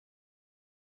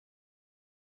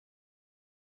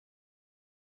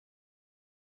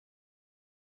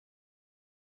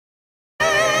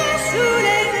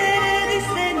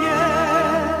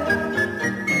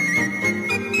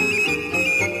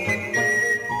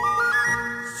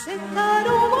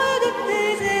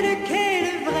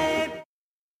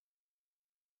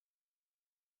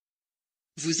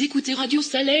Vous écoutez Radio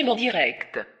Salem en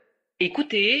direct.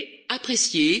 Écoutez,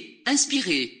 appréciez,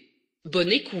 inspirez. Bonne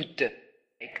écoute.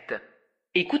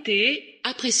 Écoutez,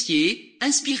 appréciez,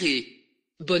 inspirez.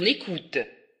 Bonne écoute.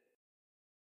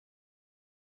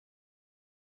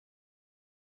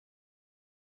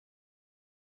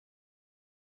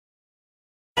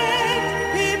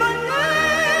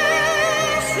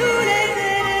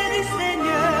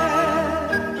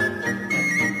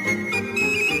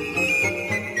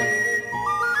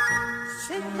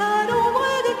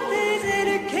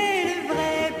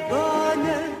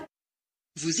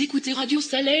 Vous écoutez Radio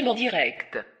Salem en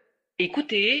direct.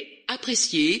 Écoutez,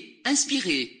 appréciez,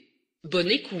 inspirez. Bonne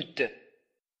écoute.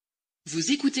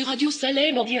 Vous écoutez Radio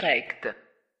Salem en direct.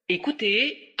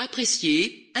 Écoutez,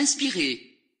 appréciez,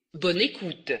 inspirez. Bonne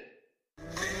écoute.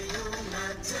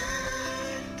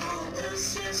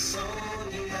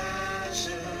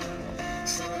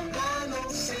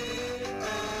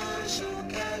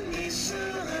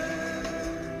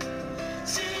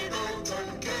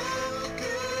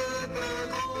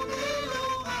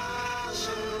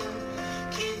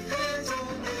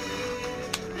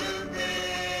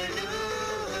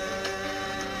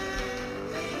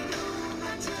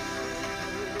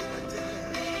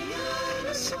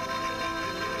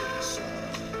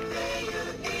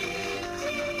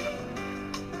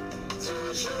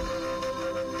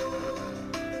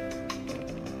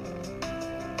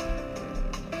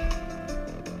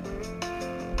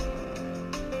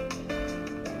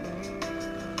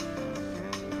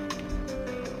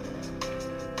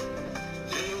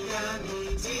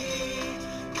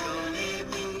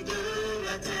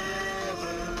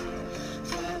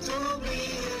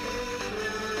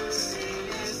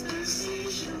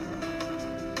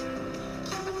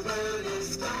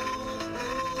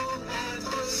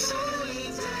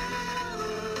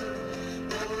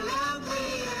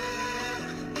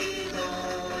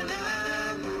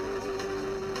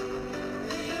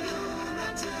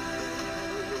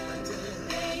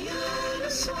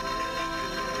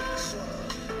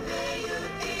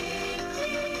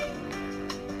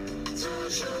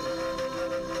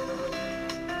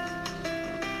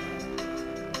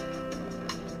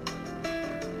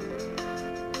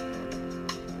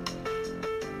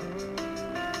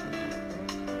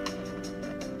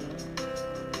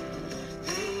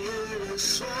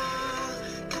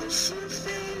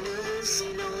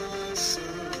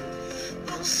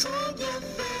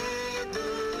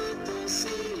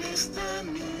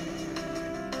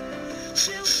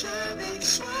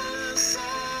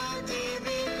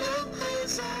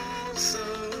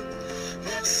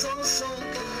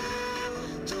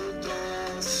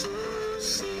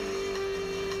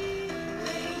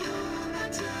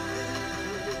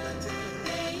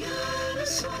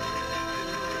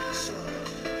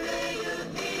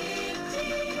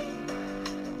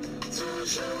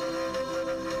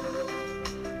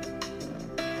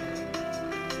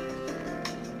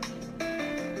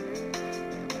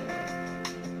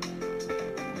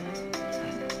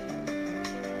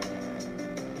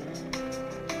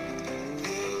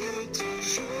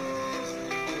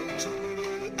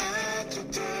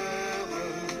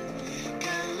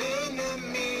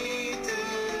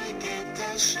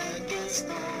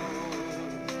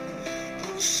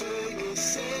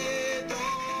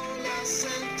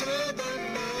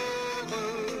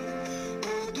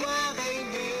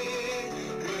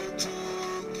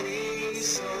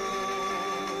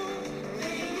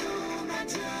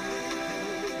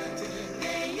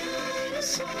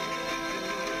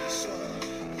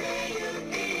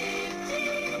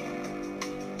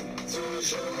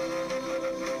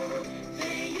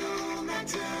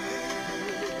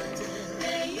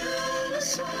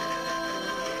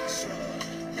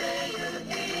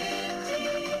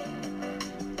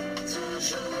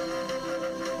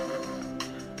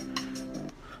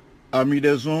 Amis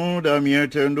des ondes, amis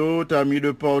internautes, amis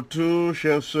de partout,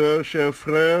 chères sœurs, chers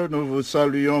frères, nous vous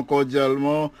saluons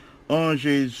cordialement en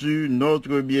Jésus,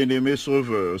 notre bien-aimé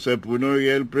Sauveur. C'est pour nous un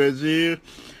réel plaisir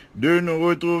de nous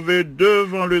retrouver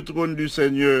devant le trône du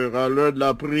Seigneur à l'heure de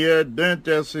la prière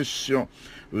d'intercession.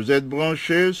 Vous êtes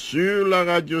branchés sur la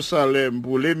radio Salem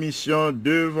pour l'émission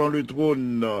Devant le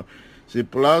trône. C'est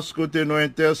place côté nous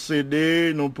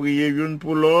intercéder, nous prier une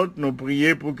pour l'autre, nous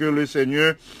prier pour que le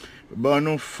Seigneur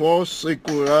nous force et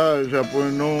courage pour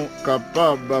nous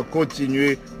capables de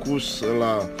continuer course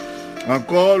là.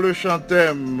 Encore le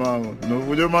chantème. Nous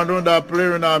vous demandons d'appeler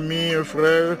un ami, un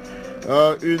frère,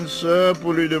 une sœur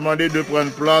pour lui demander de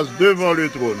prendre place devant le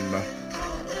trône.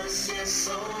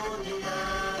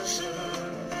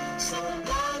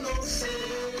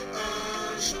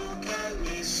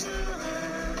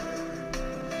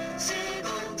 C'est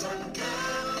dans ton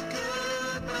cœur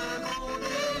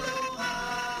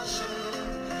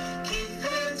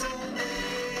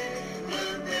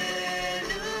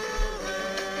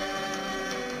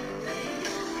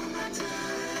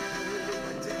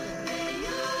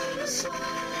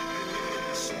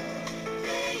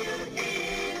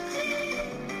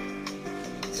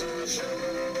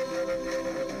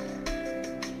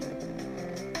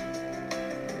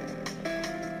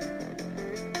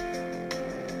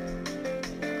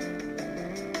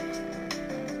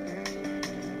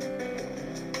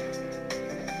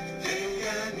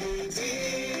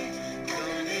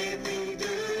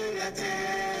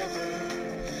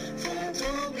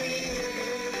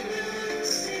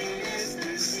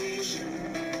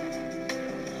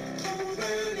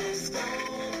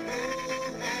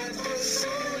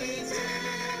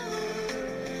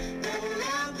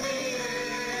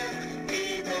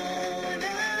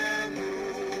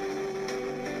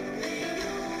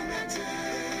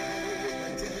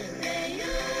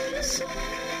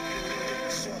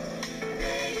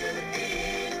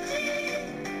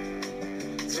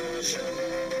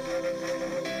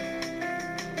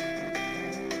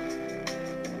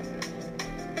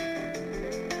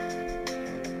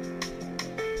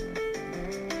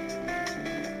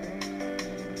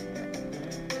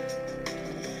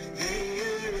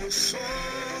soir,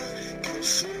 quand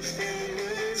se fait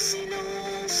le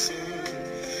silence,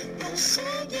 dans son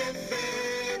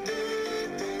bienfait de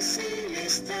ton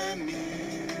céleste ami,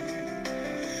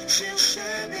 cherche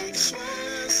avec soin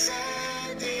sa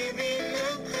divine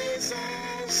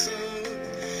présence,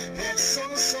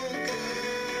 versant son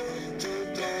cœur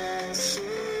tout en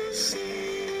souci.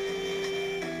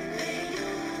 Veille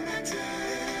au matin,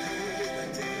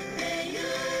 veille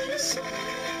le soir,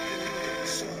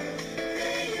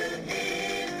 veille et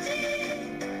dit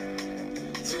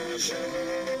toujours.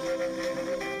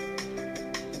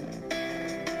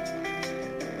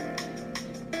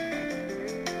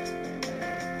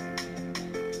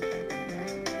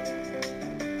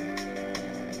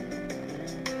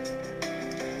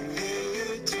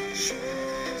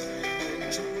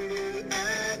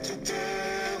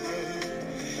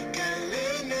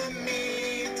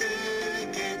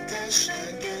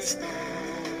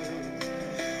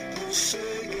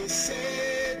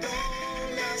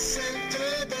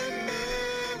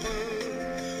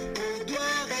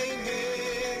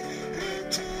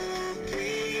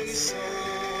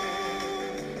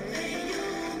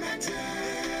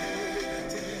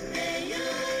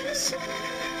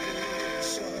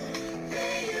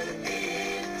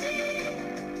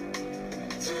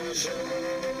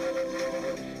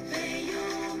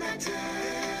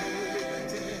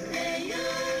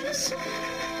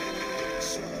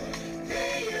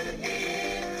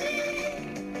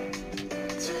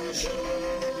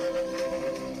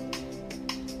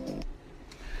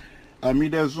 Amis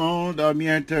des ondes, amis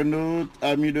internautes,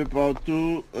 amis de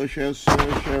partout, chers sœurs,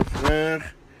 chers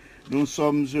frères, nous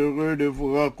sommes heureux de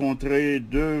vous rencontrer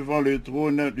devant le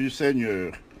trône du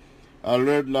Seigneur, à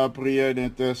l'heure de la prière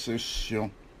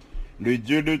d'intercession. Le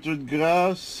Dieu de toute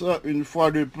grâce, une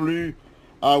fois de plus,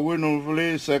 a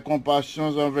renouvelé ses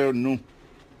compassions envers nous.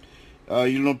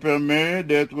 Il nous permet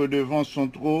d'être devant son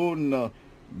trône,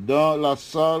 dans la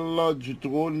salle du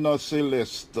trône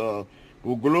céleste,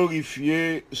 pour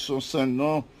glorifier son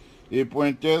Saint-Nom et pour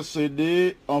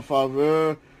intercéder en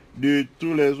faveur de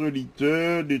tous les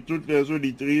auditeurs, de toutes les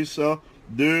auditrices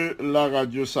de la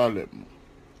Radio Salem.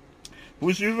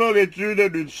 Poursuivant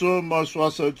l'étude du psaume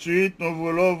 68, nous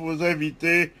voulons vous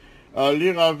inviter à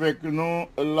lire avec nous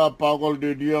la parole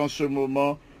de Dieu en ce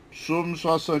moment. Psaume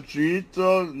 68,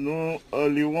 nous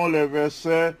lirons les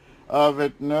versets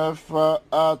 29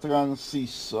 à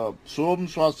 36. Psaume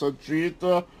 68,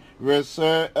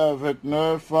 versets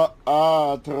 29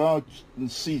 à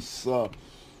 36.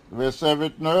 Versets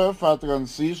 29 à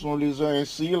 36, nous lisons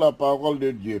ainsi la parole de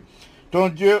Dieu. Ton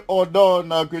Dieu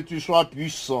ordonne que tu sois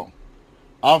puissant.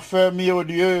 Affermis, ô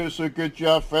Dieu, ce que tu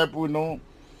as fait pour nous.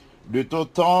 De ton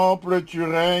temple, tu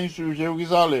règnes sur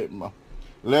Jérusalem.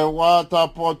 Les rois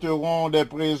t'apporteront des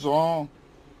présents,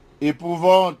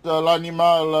 épouvante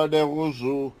l'animal des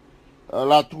roseaux,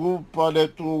 la troupe des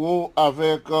taureaux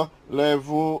avec les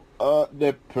veaux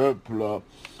des peuples,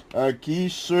 qui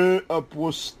se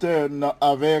prosternent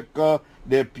avec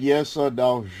des pièces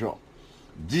d'argent.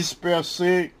 Disperse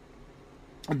les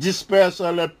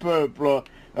peuples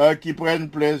qui prennent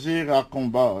plaisir à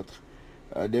combattre.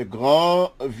 Des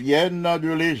grands viennent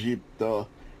de l'Égypte.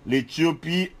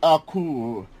 L'Éthiopie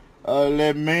accourt,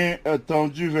 les mains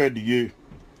tendues vers Dieu.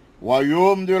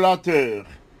 Royaume de la terre,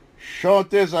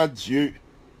 chantez à Dieu,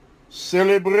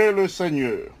 célébrez le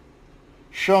Seigneur.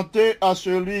 Chantez à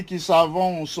celui qui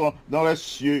s'avance dans les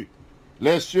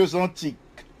cieux antiques.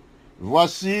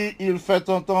 Voici, il fait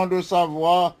entendre sa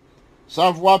voix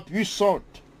puissante.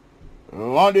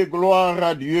 Rendez gloire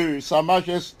à Dieu, sa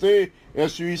majesté est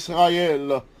sur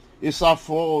Israël et sa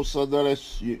force dans les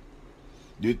cieux.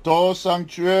 De ton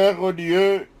sanctuaire, ô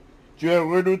Dieu, tu es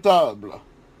redoutable.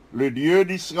 Le Dieu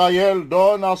d'Israël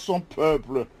donne à son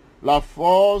peuple la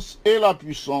force et la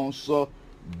puissance.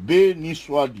 Béni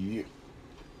soit Dieu.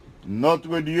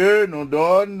 Notre Dieu nous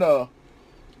donne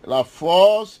la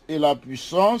force et la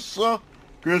puissance,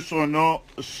 que son nom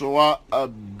soit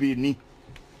béni.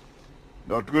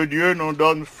 Notre Dieu nous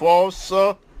donne force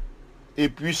et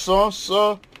puissance,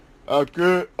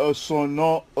 que son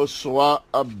nom soit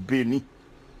béni.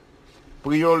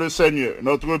 Prions le Seigneur.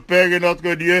 Notre Père et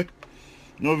notre Dieu,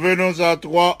 nous venons à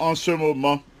toi en ce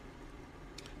moment,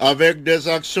 avec des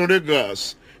actions de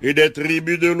grâce et des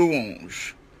tribus de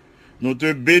louange. Nous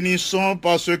te bénissons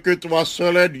parce que toi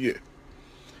seul es Dieu.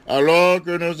 Alors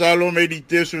que nous allons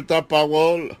méditer sur ta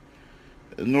parole,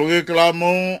 nous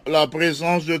réclamons la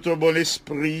présence de ton bon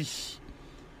esprit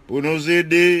pour nous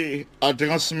aider à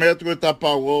transmettre ta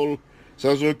parole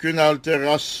sans aucune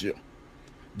altération.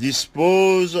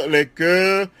 Dispose les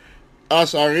cœurs à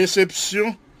sa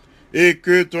réception et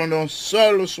que ton nom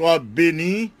seul soit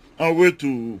béni en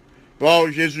retour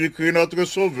par Jésus-Christ notre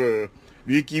Sauveur,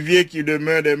 lui qui vient, qui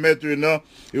demeure dès maintenant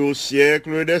et au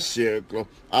siècle des siècles.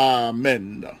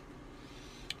 Amen.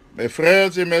 Mes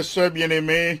frères et mes sœurs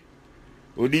bien-aimés,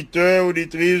 auditeurs,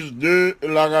 auditrices de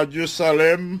la radio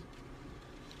Salem,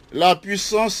 la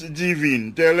puissance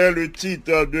divine, tel est le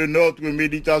titre de notre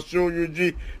méditation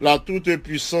aujourd'hui, la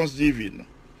toute-puissance divine.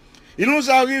 Il nous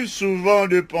arrive souvent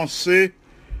de penser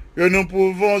que nous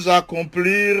pouvons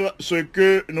accomplir ce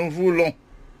que nous voulons.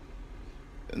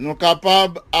 Nous sommes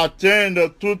capables d'atteindre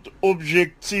tout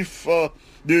objectif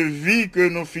de vie que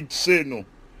nous fixons,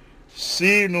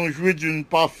 si nous jouissons d'une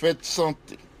parfaite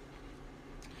santé.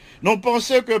 Nous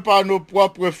pensons que par nos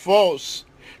propres forces,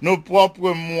 nos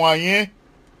propres moyens,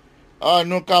 nous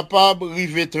sommes capables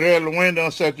d'arriver très loin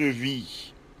dans cette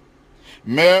vie.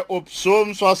 Mais au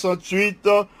psaume 68,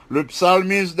 le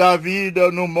psalmiste David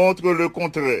nous montre le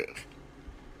contraire.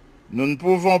 Nous ne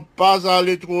pouvons pas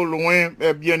aller trop loin,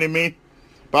 mes bien-aimés,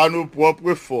 par nos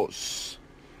propres forces.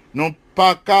 Nous n'avons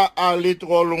pas qu'à aller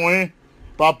trop loin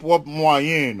par propres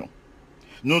moyens, non.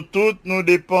 Nous tous nous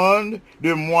dépendons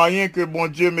de moyens que bon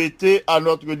Dieu mettait à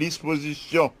notre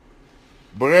disposition.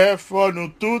 Bref, nous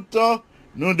toutes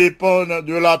nous dépendons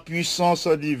de la puissance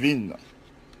divine.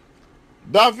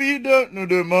 David nous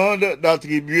demande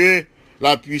d'attribuer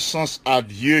la puissance à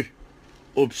Dieu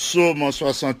au psaume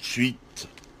 68.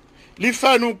 Il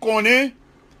fait nous connaître,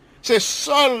 c'est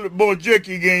seul bon Dieu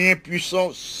qui gagne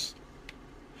puissance.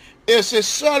 Et c'est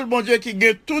seul bon Dieu qui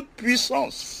gagne toute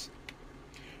puissance.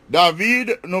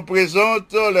 David nous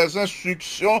présente les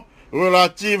instructions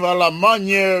relatives à la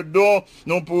manière dont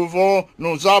nous pouvons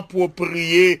nous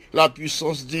approprier la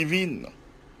puissance divine.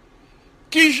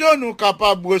 Qui je nous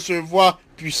capable de recevoir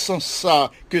puissance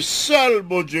ça que seul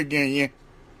bon Dieu gagne?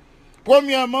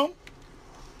 Premièrement,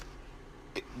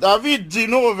 David dit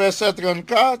nous au verset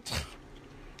 34,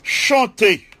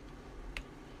 chantez.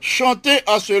 Chantez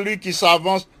à celui qui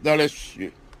s'avance dans les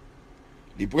cieux.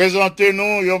 Il présente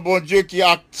nous un bon Dieu qui est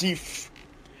actif.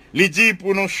 Il dit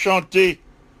pour nous chanter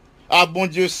à bon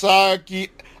Dieu ça qui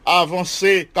a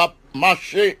avancé, qui a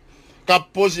marché, qui a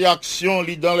posé action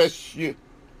dans les cieux.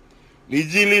 Il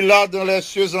dit il est là dans les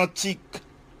cieux antiques.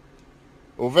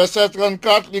 Au verset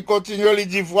 34, il continue, il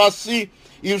dit voici,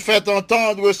 il fait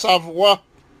entendre sa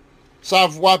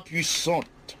voix puissante.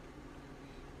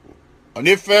 En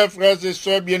effet, frères et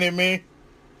sœurs bien-aimés,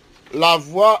 la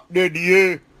voix de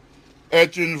Dieu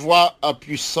est une voix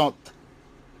puissante.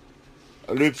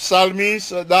 Le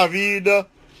psalmiste David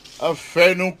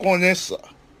fait nous connaître ça.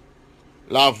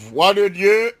 La voix de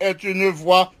Dieu est une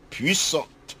voix puissante.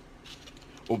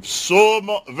 Au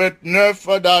psaume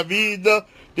 29, David a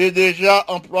déjà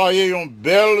employé une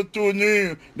belle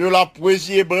tournure de la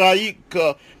poésie hébraïque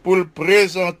pour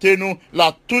présenter nous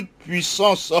la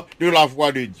toute-puissance de la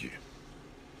voix de Dieu.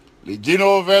 Il dit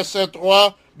au verset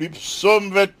 3 du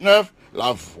psaume 29,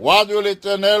 la voix de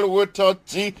l'Éternel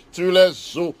retentit sur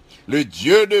les eaux. Le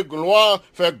Dieu de gloire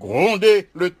fait gronder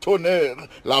le tonnerre.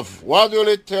 La voix de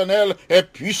l'Éternel est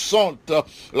puissante.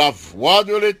 La voix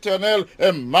de l'Éternel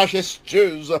est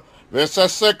majestueuse. Verset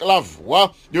 5, la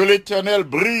voix de l'Éternel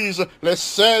brise les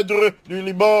cèdres du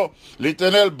Liban.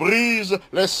 L'Éternel brise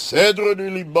les cèdres du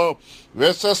Liban.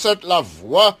 Verset 7, la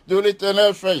voix de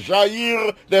l'Éternel fait jaillir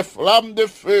des flammes de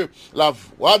feu. La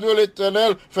voix de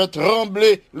l'Éternel fait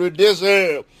trembler le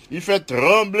désert. Il fait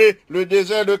trembler le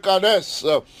désert de Kadès.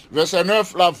 Verset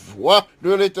 9, la voix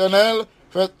de l'Éternel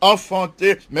fait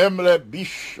enfanter même les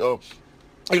biches.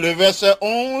 Et le verset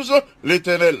 11,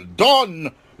 l'Éternel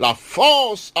donne la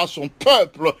force à son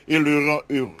peuple et le rend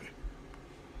heureux.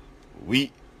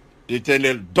 Oui,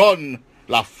 l'Éternel donne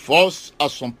la force à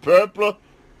son peuple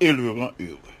et le rend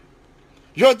heureux.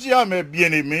 Je dis à mes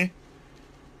bien-aimés,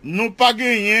 nous pas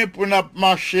gagné pour nous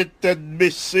marcher tête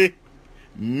baissée,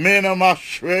 mais nous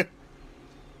marcher,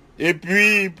 et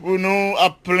puis pour nous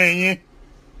à plaigner,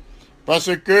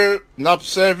 parce que nous avons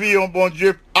servi un bon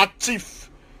Dieu actif,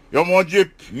 un bon Dieu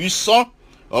puissant,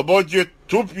 un bon Dieu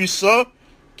tout-puissant,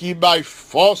 qui baille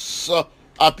force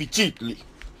à petit,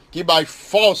 qui baille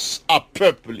force à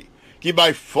peuple, qui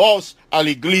baille force à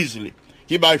l'église,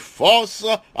 qui baille force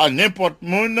à n'importe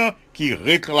monde qui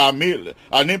réclame,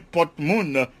 à n'importe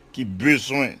monde qui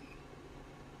besoin.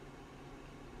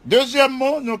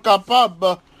 Deuxièmement, nous sommes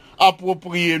capables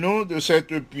d'approprier nous de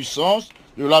cette puissance,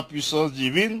 de la puissance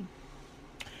divine,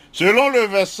 selon le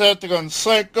verset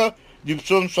 35 du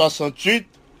psaume 68,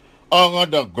 en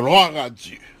rendant gloire à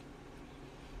Dieu.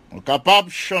 Nous sommes capables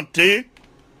de chanter,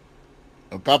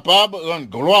 nous sommes capables de rendre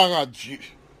gloire à Dieu.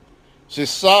 C'est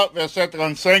ça, verset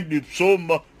 35 du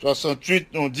psaume 68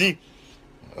 nous dit,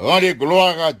 rendez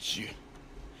gloire à Dieu.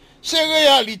 C'est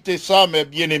réalité ça, mes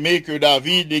bien-aimés, que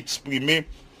David exprimait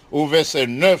au verset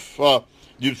 9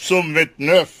 du psaume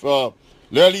 29.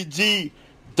 Là, il dit,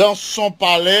 dans son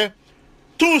palais,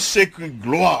 tout s'écrit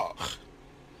gloire.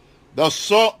 Dans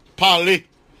son palais,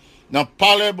 dans le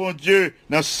palais, bon Dieu,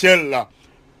 dans le ciel là,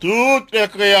 toutes les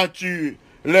créatures,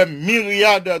 les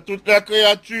myriades, toutes les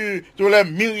créatures, tous les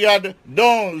myriades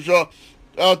d'anges,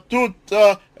 toutes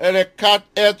les 4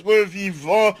 êtres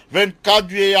vivants, 24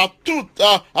 vieillards, toutes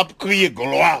à crier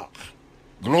gloire.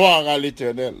 Gloire à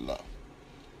l'Éternel.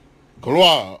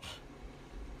 Gloire.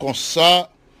 Comme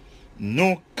ça,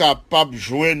 nous capables de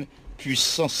joindre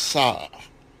puissance ça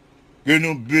que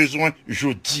nous besoin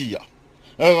aujourd'hui.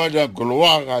 Rendons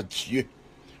gloire à Dieu.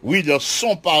 Oui, dans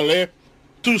son palais,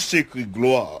 tout s'écrit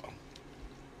gloire.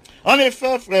 En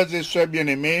effet, frères et sœurs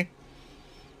bien-aimés,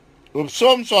 au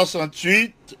psaume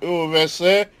 68, au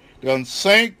verset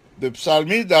 35 de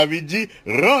psalmiste, David dit,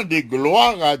 rendez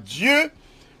gloire à Dieu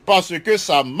parce que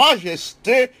sa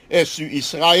majesté est sur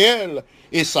Israël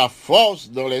et sa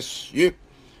force dans les cieux.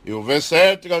 Et au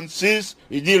verset 36,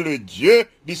 il dit, le Dieu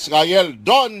d'Israël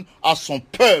donne à son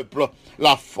peuple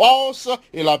la force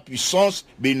et la puissance,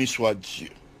 béni soit Dieu.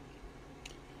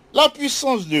 La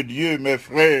puissance de Dieu, mes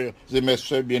frères et mes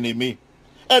sœurs bien-aimés,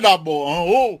 est d'abord en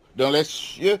haut dans les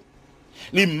cieux,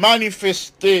 les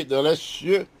manifester dans les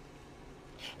cieux,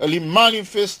 les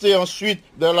manifester ensuite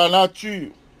dans la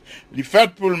nature, les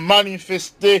fait pour le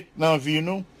manifester dans la vie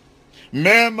nous,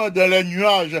 même dans les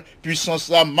nuages, puissance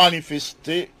à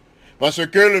manifester, parce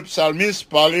que le psalmiste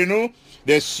parlait nous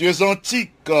des cieux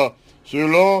antiques,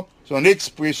 selon son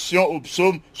expression au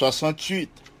psaume 68.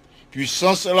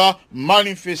 Puissance là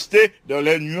manifestée dans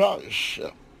les nuages.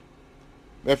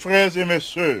 Mes frères et mes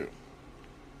sœurs,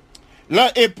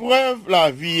 la épreuve,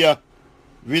 la vie,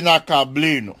 vient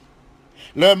accabler nous.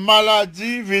 La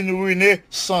maladie vient ruiner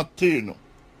santé nous.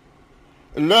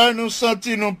 Là, nous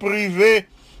sentons nous privés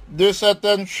de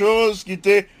certaines choses qui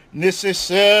étaient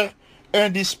nécessaires,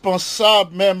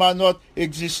 indispensables même à notre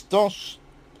existence.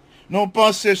 Nous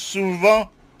pensons souvent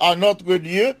à notre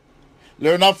Dieu.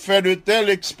 Là, on a fait de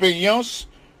telles expériences,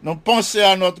 nous pensons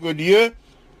à notre Dieu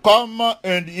comme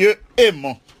un Dieu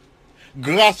aimant,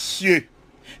 gracieux,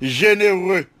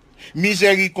 généreux,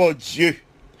 miséricordieux.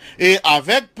 Et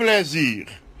avec plaisir,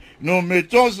 nous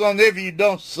mettons en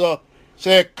évidence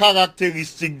ces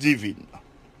caractéristiques divines.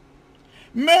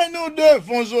 Mais nous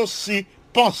devons aussi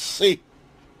penser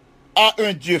à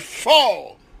un Dieu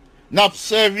fort. Nous avons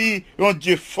servi un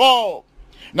Dieu fort.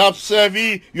 Nous avons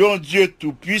servi un Dieu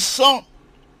tout-puissant.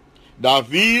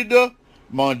 David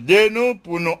demandait nous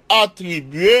pour nous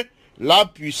attribuer la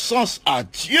puissance à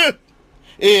Dieu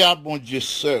et à bon Dieu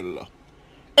seul.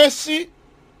 Ainsi,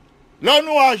 là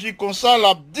nous agissons comme ça,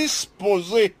 l'a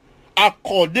disposé,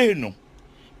 accorder nous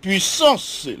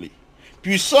puissance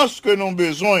que nous avons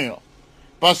besoin,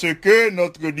 parce que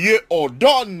notre Dieu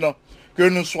ordonne que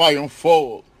nous soyons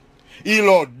forts. Il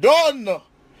ordonne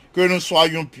que nous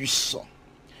soyons puissants.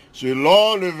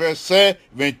 Selon le verset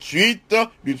 28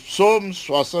 du psaume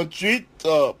 68,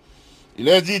 il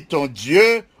est dit, ton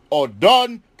Dieu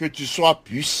ordonne que tu sois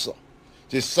puissant.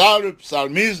 C'est ça le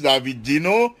psalmiste David dit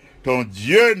nous, ton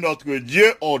Dieu, notre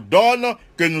Dieu, ordonne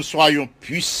que nous soyons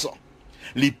puissants.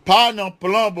 Il pas dans le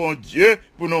plan, bon Dieu,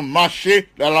 pour nous marcher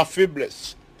dans la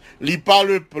faiblesse. Il pas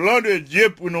le plan de Dieu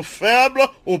pour nous faibles,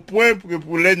 au point que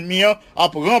pour l'ennemi a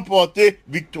remporté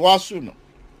victoire sur nous.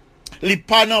 Il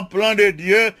pas dans le plan de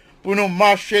Dieu pour nous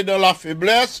marcher dans la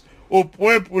faiblesse, au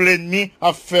point pour l'ennemi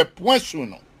a fait point sur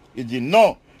nous. Il dit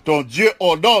non, ton Dieu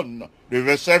ordonne. Le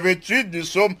verset 28 du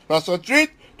psaume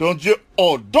 68, ton Dieu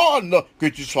ordonne que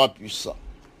tu sois puissant.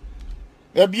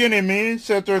 Eh bien aimé,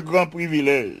 c'est un grand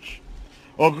privilège.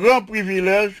 Un grand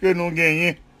privilège que nous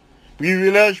gagnons.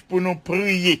 Privilège pour nous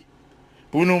prier,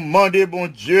 pour nous demander, bon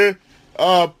Dieu,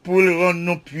 pour le rendre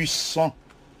nous puissants,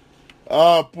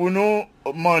 pour nous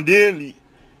demander,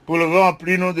 pour le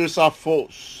remplir nous de sa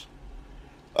force.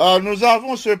 Nous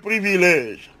avons ce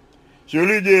privilège,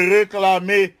 celui de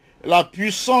réclamer la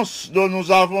puissance dont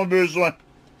nous avons besoin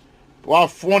pour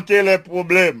affronter les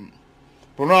problèmes,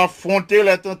 pour nous affronter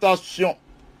les tentations,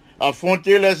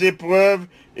 affronter les épreuves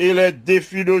et les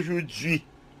défis d'aujourd'hui.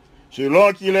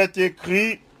 Selon qu'il est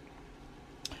écrit,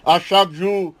 à chaque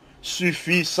jour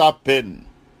suffit sa peine.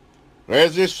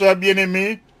 Frères et sœurs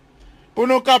bien-aimés, pour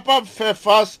nous capables de faire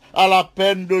face à la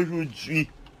peine d'aujourd'hui,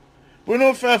 pour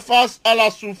nous faire face à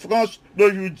la souffrance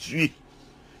d'aujourd'hui,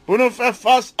 pour nous faire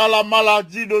face à la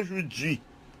maladie d'aujourd'hui,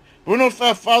 pour nous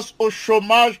faire face au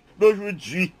chômage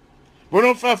d'aujourd'hui, pour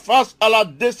nous faire face à la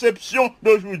déception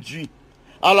d'aujourd'hui,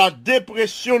 à la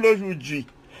dépression d'aujourd'hui,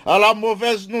 à la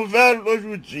mauvaise nouvelle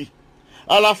d'aujourd'hui,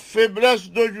 à la faiblesse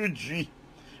d'aujourd'hui,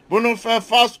 pour nous faire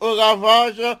face aux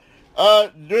ravages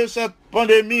de cette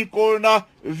pandémie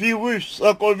coronavirus,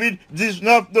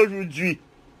 COVID-19 d'aujourd'hui.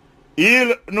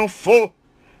 Il nous faut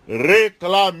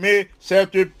réclamer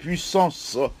cette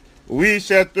puissance. Oui,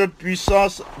 cette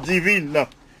puissance divine,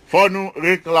 faut nous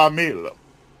réclamer.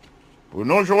 Pour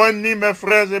nous joindre, mes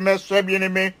frères et mes soeurs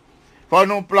bien-aimés, faut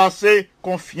nous placer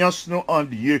confiance nous en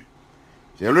Dieu.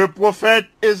 C'est le prophète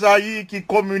Ésaïe qui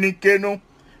communiquait nous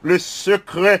le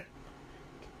secret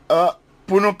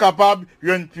pour nous capables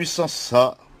d'une puissance.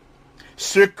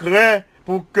 Secret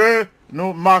pour que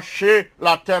nous marchions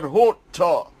la tête haute,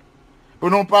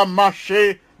 pour ne pas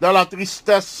marcher dans la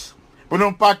tristesse, pour ne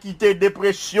pas quitter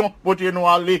dépression pour nous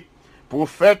aller.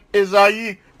 Prophète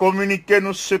Ésaïe communiquait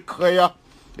nos secrets.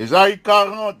 Ésaïe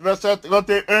 40, verset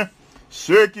 31.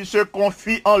 Ceux qui se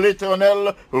confient en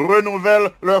l'Éternel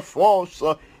renouvellent leur force.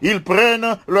 Ils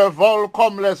prennent leur vol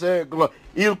comme les aigles.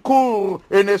 Ils courent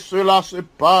et ne se lassent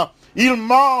pas. Ils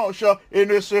marchent et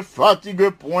ne se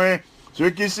fatiguent point. Ce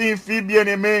qui signifie,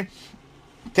 bien-aimé,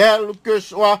 quelle que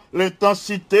soit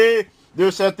l'intensité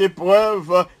de cette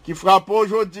épreuve qui frappe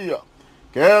aujourd'hui,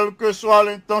 quelle que soit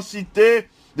l'intensité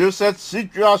de cette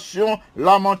situation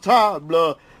lamentable,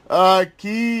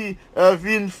 qui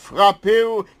vient frapper,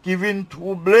 qui vient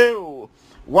troubler, ou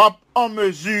en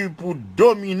mesure pour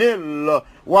dominer,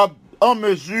 ou en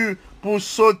mesure pour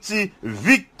sortir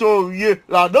victorieux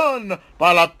la donne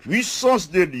par la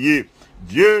puissance de Dieu.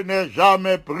 Dieu n'est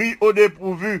jamais pris au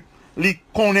dépourvu. Il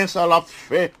connaît ça l'a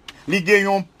fait. Il gagne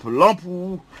un plan pour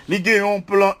vous. Il gagne un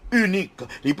plan unique.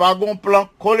 Il n'a pas un plan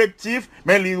collectif,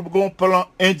 mais il a un plan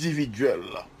individuel.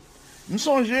 Nous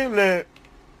songeons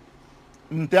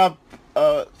nous avons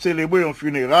célébré un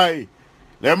funérail.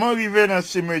 Les gens arrivés dans le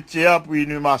cimetière pour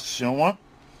inhumation. Hein?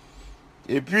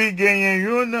 Et puis, il y a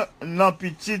une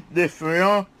petite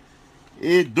défeuillant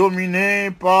et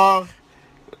dominée par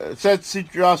cette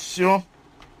situation.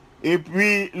 Et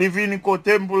puis, il vient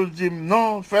côté pour dire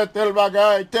non, fais tel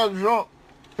bagaille, tel genre,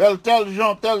 fais tel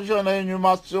genre dans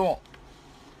l'inhumation.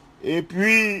 Et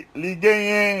puis, il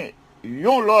gagne une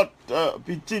autre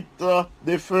petite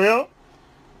défeuillant.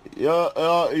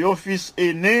 Your fils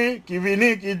aîné qui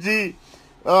vient qui dit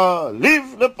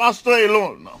leave the pastor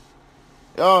alone,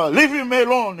 leave him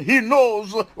alone, he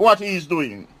knows what he is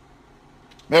doing.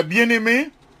 Mais bien aimé,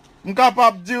 je suis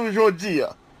capable de dire aujourd'hui,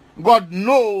 God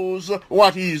knows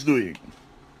what he is doing.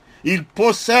 Il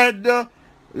possède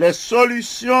les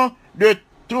solutions de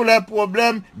tous les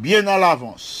problèmes bien à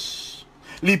l'avance.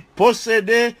 Il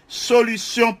possède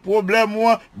solutions problèmes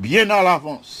bien à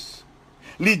l'avance.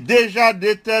 Il est déjà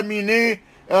déterminé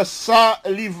ça,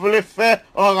 il voulait faire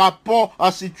en rapport à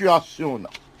la situation.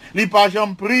 Il n'a pas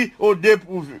jamais pris au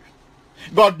dépourvu.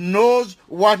 God knows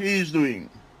what he is doing.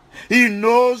 He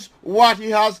knows what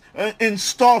he has in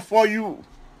store for you.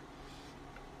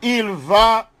 Il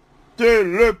va te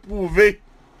le prouver.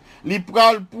 Il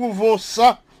va le prouver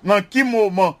ça dans quel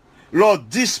moment l'on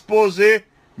disposé,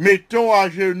 mettons à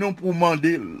genoux pour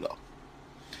demander.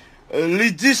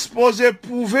 Il disposé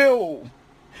prouver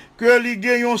que li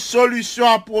gagne une solution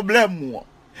à problème.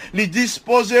 Li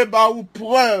disposé ba ou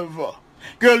preuve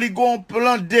que li gon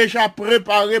plan déjà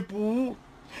préparé pour vous.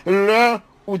 Le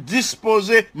ou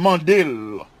disposé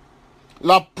mandel.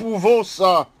 La prouve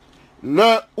ça.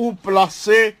 Le ou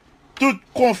placer toute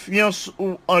confiance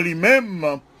en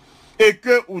lui-même et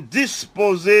que ou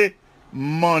disposé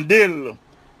mandel.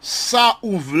 Ça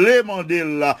ou vle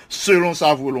mandel selon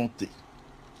sa volonté.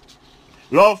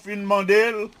 L'offre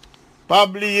mandel pas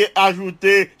oublier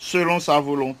ajouter selon sa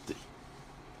volonté.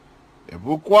 Et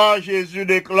pourquoi Jésus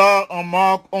déclare en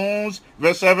Marc 11,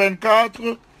 verset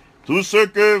 24, tout ce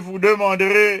que vous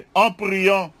demanderez en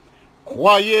priant,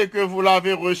 croyez que vous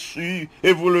l'avez reçu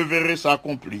et vous le verrez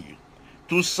s'accomplir.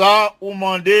 Tout ça, vous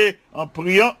demandez en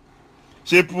priant,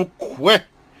 c'est pour quoi?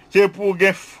 C'est pour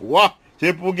gagner foi,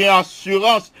 c'est pour gagner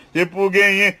assurance, c'est pour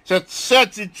gagner cette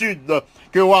certitude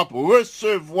que vous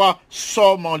recevoir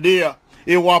sans demander.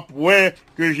 Et on voit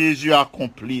que Jésus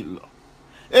accomplit.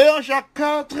 Et en Jacques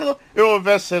 4, et au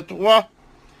verset 3,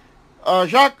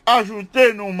 Jacques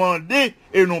ajoutait nous demander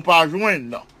et nous pas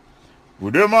joindre.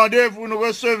 Vous demandez, vous ne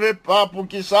recevez pas, pour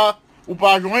qui ça, ou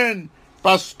pas joindre,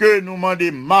 parce que nous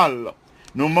demandons mal.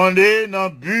 Nous demandons dans le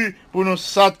but pour nous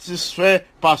satisfaire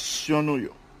passion nous.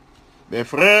 Mes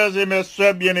frères et mes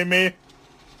soeurs bien-aimés,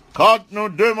 quand nous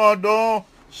demandons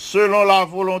selon la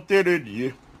volonté de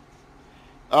Dieu,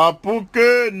 pour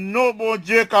que nos bon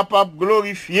Dieu capables de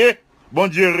glorifier, bon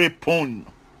Dieu réponde.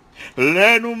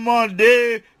 Les nous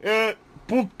demander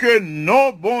pour que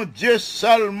nos bon Dieu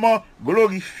seulement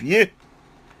glorifier,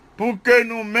 pour que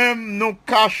nous-mêmes nous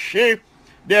cacher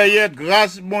derrière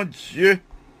grâce, bon Dieu.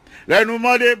 Là, nous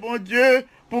demandons, bon Dieu,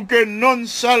 pour que non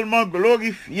seulement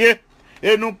glorifier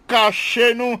et nous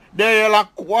cacher nous derrière la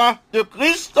croix de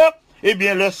Christ, eh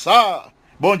bien, le ça,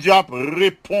 bon Dieu a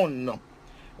répondre.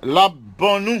 La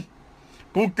bonne nous,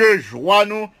 pour que joie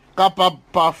nous capable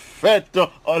parfaite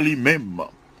en lui-même.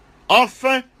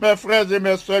 Enfin, mes frères et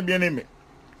mes soeurs bien-aimés,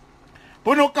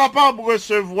 pour nous capables de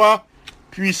recevoir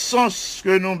puissance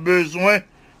que nous avons besoin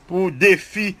pour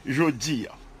défi jeudi.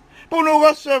 Pour nous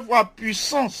recevoir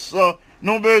puissance,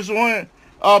 nous avons besoin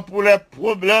pour les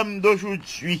problèmes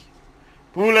d'aujourd'hui,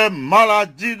 pour les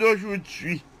maladies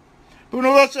d'aujourd'hui. Pour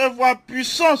nous recevoir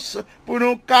puissance, pour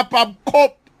nous capables de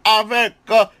cope avec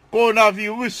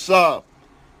coronavirus,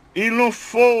 il nous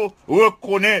faut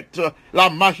reconnaître la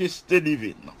majesté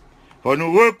divine. Il faut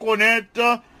nous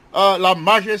reconnaître la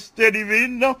majesté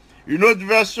divine. Une autre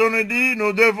version nous dit,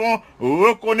 nous devons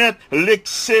reconnaître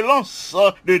l'excellence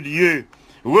de Dieu,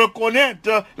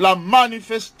 reconnaître la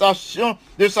manifestation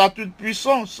de sa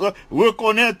toute-puissance,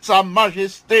 reconnaître sa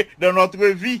majesté dans notre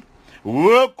vie,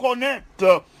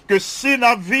 reconnaître que si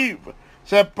nous vivons,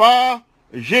 c'est pas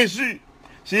Jésus,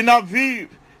 si nous vivons,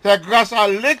 c'est grâce à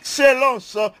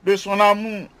l'excellence de son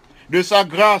amour, de sa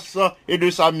grâce et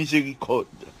de sa miséricorde.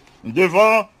 Nous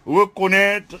devons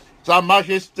reconnaître sa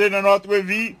majesté dans notre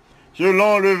vie,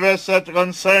 selon le verset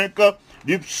 35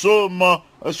 du psaume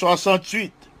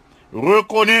 68.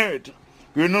 Reconnaître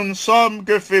que nous ne sommes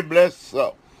que faiblesse.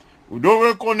 Ou de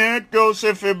reconnaître que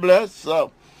ces faiblesses,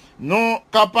 nous sommes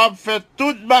capables de faire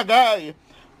toute bagaille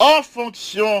en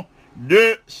fonction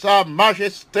de sa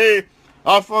majesté,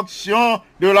 en fonction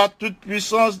de la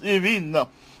toute-puissance divine.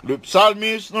 Le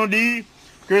psalmiste nous dit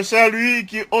que c'est lui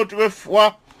qui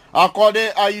autrefois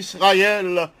accordait à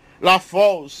Israël la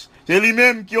force. C'est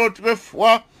lui-même qui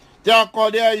autrefois a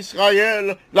accordé à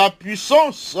Israël la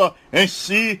puissance.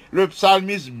 Ainsi, le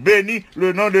psalmiste bénit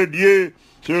le nom de Dieu,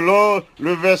 selon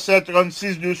le verset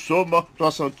 36 du psaume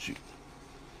 68.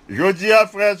 Je dis à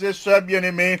frères et sœurs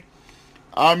bien-aimés,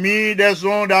 amis des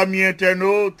ondes, amis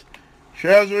internautes,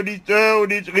 chers auditeurs,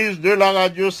 auditrices de la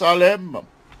radio Salem,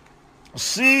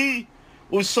 si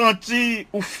vous sentez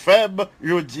ou faible,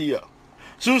 je dis,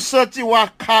 si vous sentez ou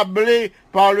accablé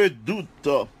par le doute,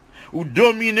 ou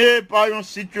dominé par une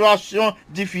situation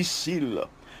difficile,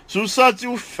 si vous sentez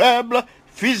ou faible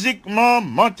physiquement,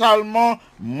 mentalement,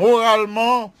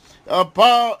 moralement,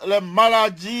 par les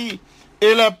maladies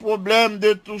et les problèmes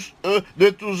de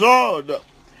tous ordres,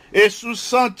 et sous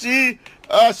senti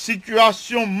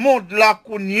situation monde la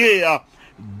cognée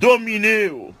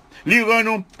dominé, li rend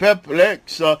nous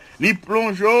perplexes, li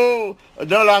plonge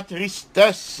dans la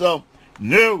tristesse.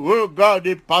 Ne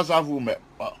regardez pas à vous-même.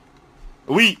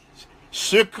 Oui,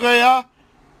 secret,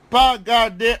 pas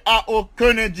garder à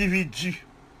aucun individu,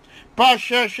 pas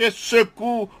chercher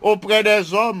secours auprès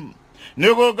des hommes. Ne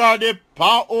regardez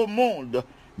pas au monde,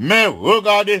 mais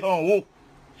regardez en haut.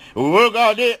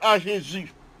 Regardez à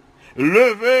Jésus.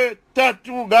 Levez tête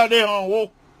ou regardez en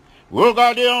haut.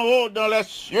 Regardez en haut dans les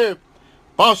cieux,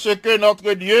 parce que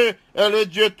notre Dieu est le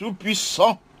Dieu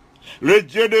tout-puissant, le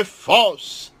Dieu de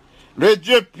force, le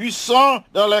Dieu puissant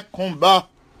dans les combats.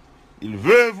 Il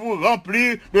veut vous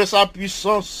remplir de sa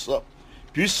puissance.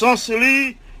 Puissance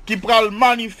lui qui pourra le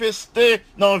manifester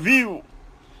dans la vie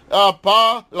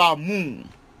par l'amour,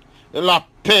 la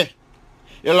paix,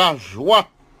 et la joie,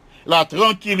 la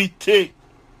tranquillité,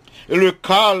 et le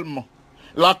calme,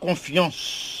 la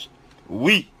confiance.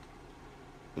 Oui,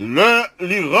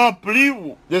 lui remplir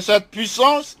de cette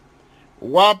puissance,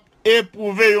 ou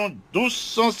éprouver une douce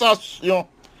sensation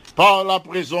par la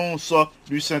présence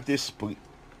du Saint-Esprit.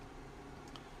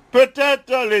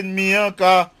 Peut-être l'ennemi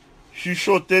a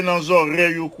chuchoté dans les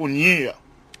oreilles ou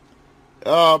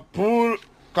pour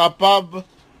capable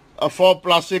faire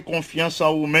placer confiance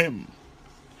en vous-même.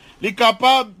 Il est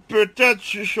capable peut-être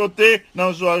chuchoter dans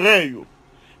les oreilles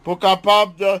pour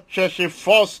capable de chercher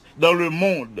force dans le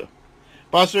monde.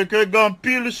 Parce que grand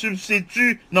pile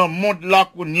substitue dans le monde la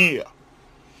cognée.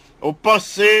 Au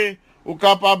passé, ou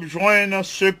capable de joindre un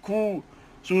secours,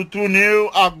 sous tourner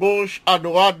à gauche, à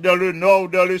droite, dans le nord,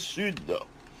 dans le sud.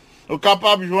 Ou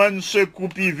capable de joindre un secours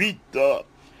plus vite.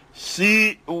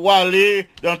 Si vous allez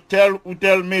dans telle ou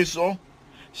telle maison,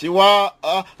 si vous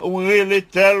allez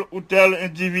tel ou tel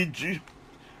individu,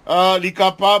 il est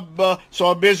capable,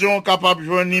 son besoin capable de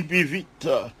joindre plus vite.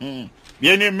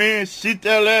 Bien-aimé, si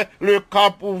tel est le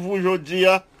cas pour vous aujourd'hui,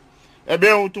 eh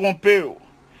bien, vous trompez.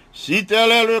 Si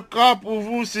tel est le cas pour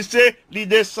vous, si c'est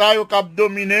l'idée ça qui a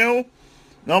dominé,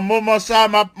 dans le moment ça,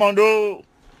 m'a demandé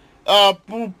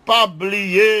pour pas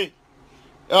oublier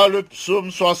le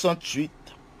psaume 68.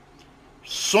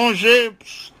 songez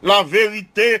la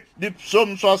vérité du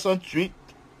psaume 68.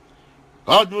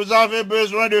 Quand vous avez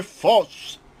besoin de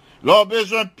force, leur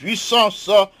besoin de puissance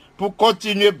pour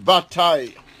continuer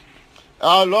bataille,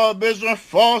 alors besoin de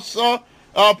force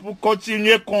pour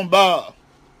continuer combat,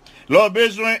 leur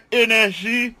besoin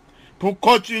d'énergie pour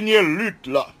continuer lutte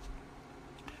là,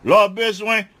 leur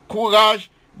besoin courage,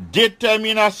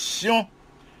 détermination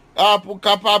pour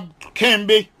capable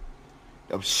kembe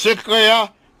secret,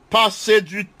 passer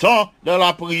du temps dans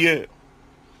la prière,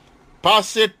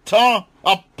 passer temps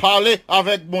à parler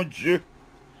avec mon Dieu,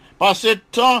 passer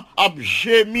temps à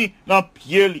gémir dans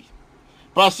pied li,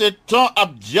 passer temps à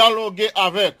dialoguer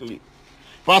avec lui,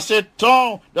 passer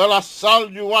temps dans la salle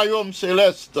du royaume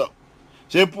céleste.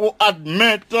 C'est pour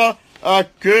admettre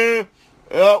que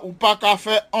ou pas qu'à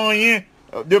faire rien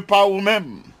de par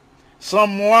vous-même. Sans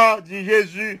moi, dit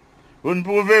Jésus, vous ne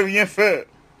pouvez rien faire.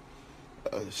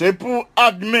 C'est pour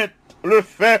admettre le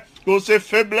fait que c'est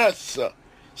faiblesse.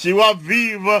 Si vous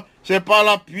vivez, c'est par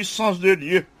la puissance de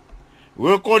Dieu.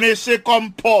 Reconnaissez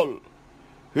comme Paul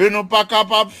que nous ne sommes pas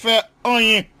capables de faire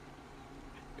rien.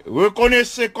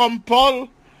 Reconnaissez comme Paul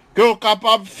que nous sommes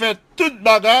capables de faire toute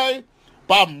bagaille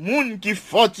par monde qui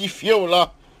fortifie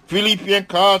là. Philippiens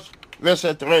 4,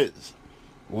 verset 13.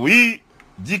 Oui,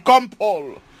 dit comme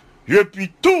Paul, je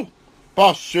puis tout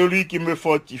par celui qui me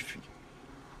fortifie.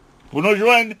 Pour nous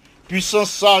joindre,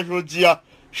 puissance ça, je dis, à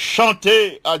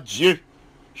chanter à Dieu,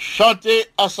 chanter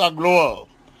à sa gloire.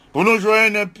 Pour nous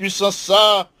joindre, puissance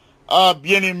ça, à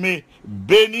bien-aimé,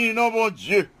 bénis nos bon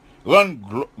Dieu,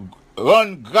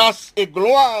 rendre grâce et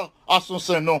gloire à son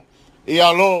Saint-Nom. Et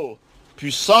alors,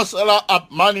 puissance là a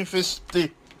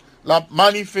manifesté dans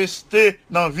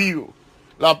la vie,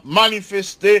 la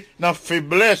manifesté dans la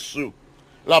faiblesse,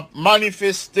 la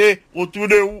manifesté autour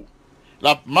de vous,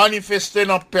 la manifesté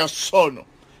dans personne,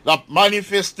 la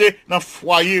manifesté dans le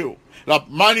foyer, la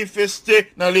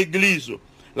manifesté dans l'église,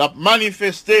 la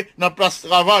manifesté dans la place de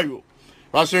travail.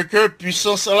 Parce que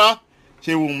puissance là,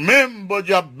 c'est vous-même, bon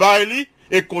Dieu, baili,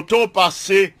 et quand on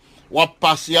passe, on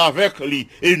passer avec lui,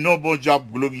 et non bon Dieu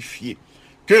glorifié.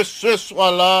 Que ce soit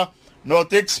là,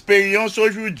 notre expérience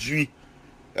aujourd'hui,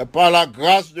 par la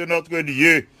grâce de notre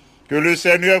Dieu, que le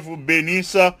Seigneur vous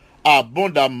bénisse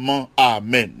abondamment.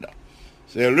 Amen.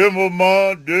 C'est le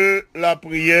moment de la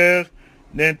prière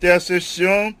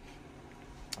d'intercession.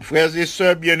 Frères et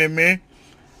sœurs bien-aimés,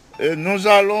 nous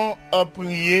allons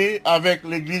prier avec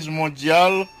l'Église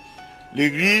mondiale.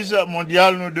 L'Église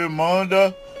mondiale nous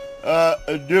demande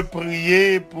de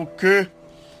prier pour que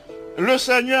le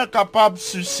Seigneur est capable de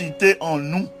susciter en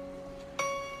nous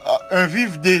un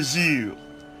vif désir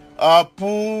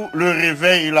pour le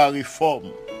réveil et la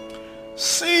réforme.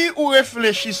 Si vous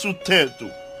réfléchissez sous tête,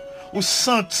 vous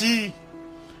sentez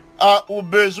au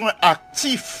besoin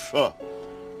actif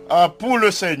pour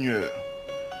le Seigneur,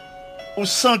 vous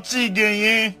sentez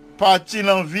gagner partie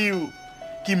l'envie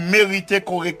qui méritait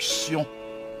correction,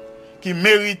 qui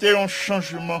méritait un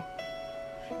changement.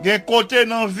 Il y a un côté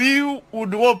dans la vie où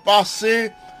doit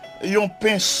passer un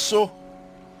pinceau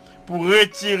pour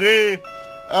retirer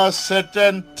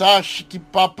certaines tâches qui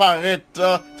ne paraissent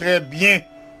pas très bien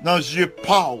dans les yeux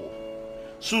pâles.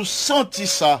 Sous senti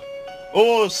ça,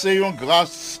 oh, c'est une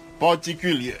grâce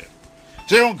particulière.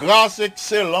 C'est une grâce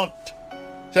excellente.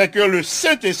 C'est que le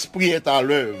Saint-Esprit est à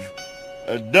l'œuvre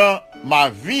dans ma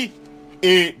vie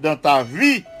et dans ta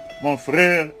vie, mon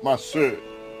frère, ma soeur.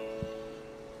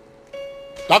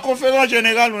 La conférence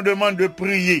générale nous demande de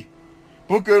prier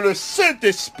pour que le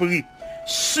Saint-Esprit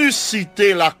suscite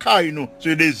la caille nous, ce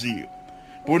désir.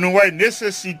 Pour nous avoir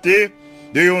nécessité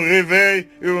d'un réveil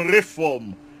et une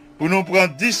réforme. Pour nous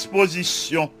prendre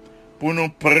disposition, pour nous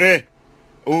prêts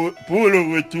pour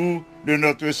le retour de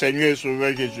notre Seigneur et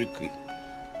Sauveur Jésus-Christ.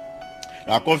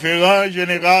 La conférence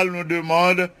générale nous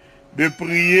demande de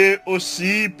prier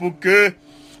aussi pour que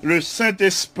le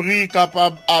Saint-Esprit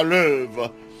capable à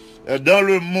l'œuvre dans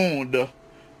le monde,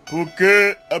 pour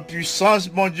que la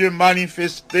puissance, mon Dieu,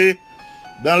 manifestée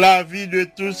dans la vie de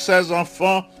tous ces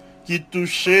enfants qui sont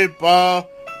touchés par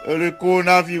le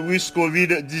coronavirus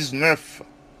COVID-19.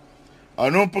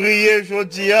 Nous prions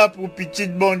aujourd'hui pour petit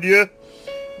bon Dieu,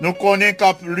 nous connaissons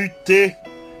qu'à lutter,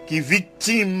 qui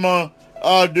victime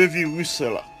de virus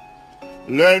là.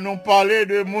 Là, nous parlons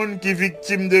de monde qui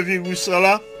victime de virus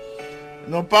là,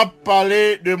 non pas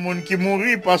parler de monde qui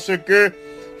mourit parce que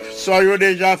soyons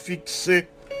déjà fixés.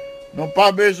 Nous n'avons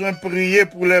pas besoin de prier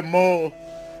pour les morts.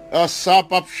 Ça n'a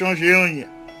pas changé rien.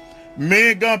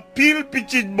 Mais il y a pile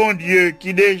petit bon Dieu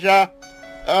qui déjà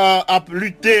a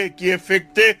lutté, qui est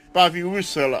infecté par le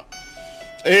virus là.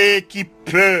 Et qui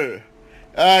peut,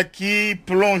 qui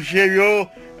plonge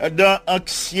dans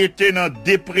anxiété, dans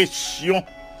dépression,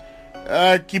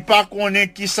 qui pas connaît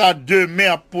qui ça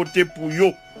demain à porter pour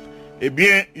eux, eh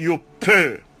bien, yo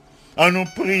peur. On nous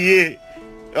prier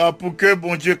pour que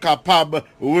bon Dieu capable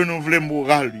de renouveler le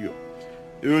moral.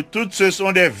 Toutes ce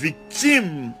sont des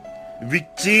victimes de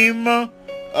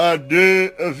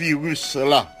virus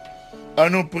là. On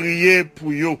nous prier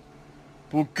pour eux,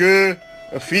 pour que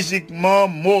physiquement,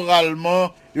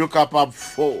 moralement, yo capable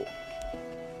fort.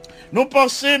 Nous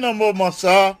pensons dans ce moment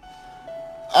ça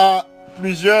à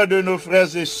plusieurs de nos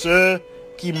frères et sœurs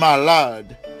qui sont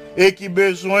malades et qui ont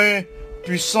besoin de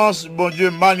puissance, bon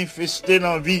Dieu, manifestée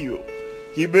dans la vie,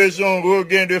 qui ont besoin de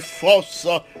regain de force,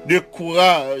 de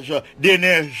courage,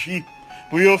 d'énergie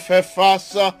pour faire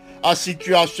face à la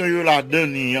situation de la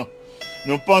dernière.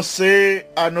 Nous pensons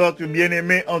à notre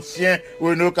bien-aimé ancien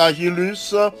Renaud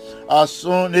Cagilus, à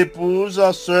son épouse,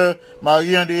 à sœur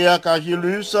Marie-Andrea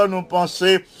Cagilus. Nous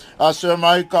pensons à sœur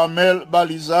Marie-Carmel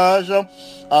Balisage,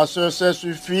 à sœur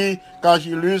Saint-Suffit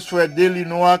Cagilus, frère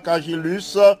Delinois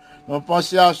Cagilus. Nous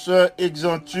pensons à sœur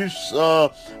Exantus,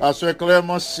 à sœur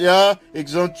Clémentia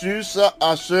Exantus,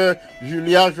 à sœur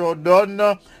Julia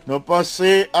Jordan. Nous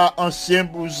pensons à ancien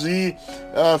Bouzy,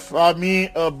 famille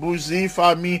Bouzy,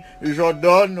 famille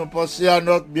Jordan. Nous pensons à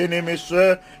notre bien-aimée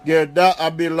sœur Gerda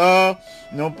Abela.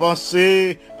 Nous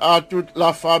pensons à toute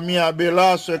la famille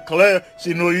Abela, à sœur Claire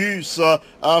Sinoïus,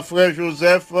 à frère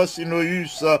Joseph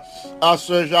Sinoïus, à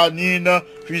sœur Janine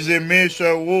Fils-Aimé,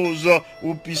 sœur Rose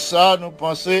Oupissa. Nous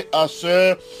pensons à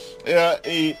sœur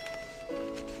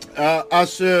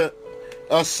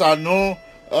Sanon.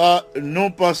 Nous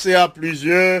pensons à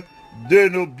plusieurs de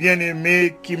nos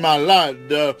bien-aimés qui sont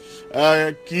malades,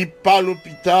 qui pas à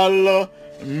l'hôpital,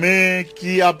 mais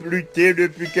qui a lutté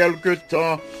depuis quelque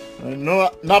temps. Nous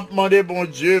avons demandé, bon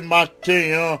Dieu,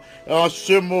 matin, en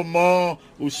ce moment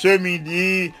ou ce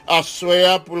midi, à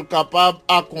soir pour le capable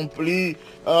d'accomplir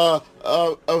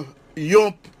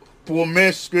une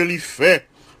promesse que lui fait,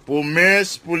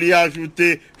 promesse pour lui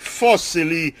ajouter force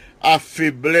lui à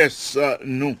faiblesse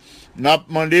nous. N'a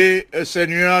demandé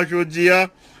Seigneur aujourd'hui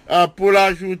pour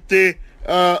l'ajouter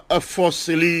force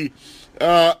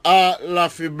à la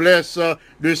faiblesse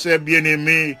de ses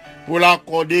bien-aimés, pour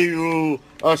l'accorder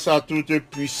sa toute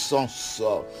puissance.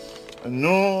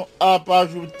 Nous avons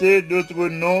ajouté d'autres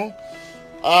noms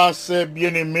à ses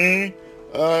bien-aimés.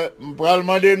 Pour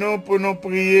demander nous pour nous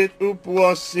prier tout pour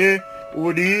ancien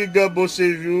Rodrigue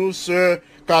Beauséjour, sœur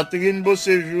Catherine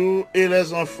Beauséjour et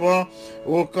les enfants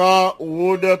Roca,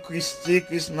 Wood, Christy,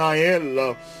 Chrisnaël.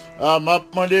 M'a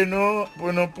demandé nous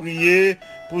pour nous prier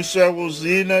pour sœur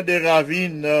Rosine de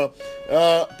Ravine,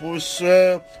 pour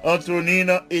sœur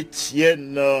Antonine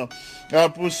Étienne,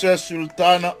 pour sœur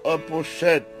Sultane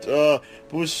Pochette,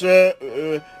 pour sœur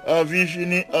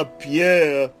Virginie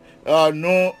Pierre.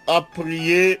 Nous à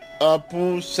prier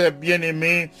pour ces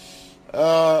bien-aimés,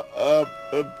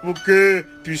 pour que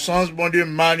puissance bon Dieu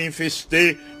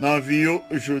manifestée dans la vie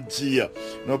aujourd'hui.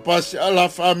 Nous passons à la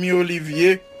famille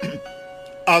Olivier,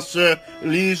 à sœur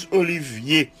Lise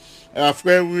Olivier, à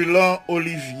frère Willan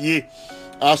Olivier,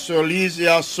 à sœur Lise et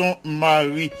à son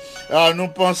mari. Nous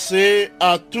pensons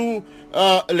à tous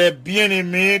les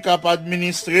bien-aimés qui ont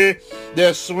administré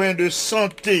des soins de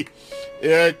santé,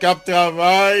 qui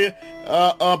travaillent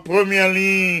en première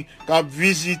ligne, qui ont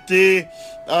visité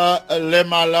les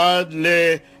malades,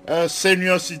 les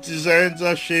senior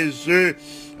citizens chez eux.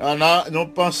 Nous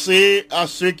pensons à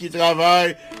ceux qui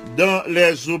travaillent dans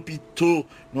les hôpitaux.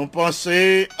 Nous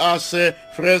pensons à ces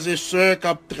frères et sœurs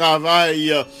qui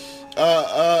travaillent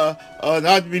en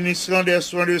administrant des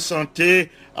soins de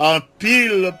santé, en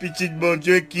pile petit bon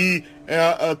Dieu qui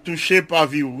est touché par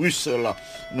virus là.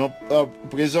 Nous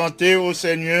présenter au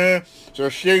Seigneur ce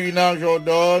Chérina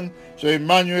Jordan, ce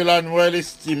Emmanuel Anuel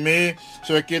estimé,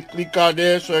 ce Ketli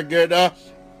Kader, ce Gerda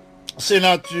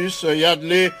Sénatus, ce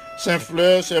Yadley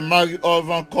Saint-Fleur, c'est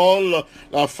Marie-Orvancol,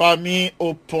 la famille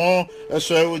au pont,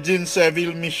 c'est Odine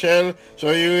Serville-Michel,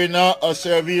 c'est Irina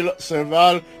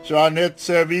Serville-Saint-Val, c'est Annette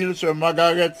Serville, c'est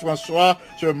Margaret François,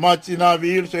 c'est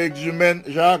Martinaville, c'est Exumène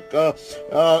Jacques,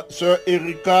 c'est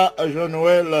Erika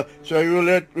Jean-Noël, c'est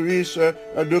Yolette Louis, c'est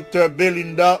Dr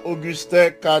Belinda Augustin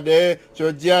Cadet,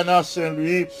 c'est Diana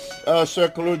Saint-Louis,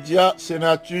 c'est Claudia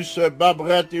Sénatus, c'est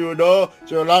Barbara Théodore,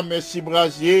 c'est La Messie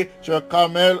Brasier, c'est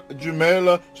Kamel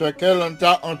Dumel, c'est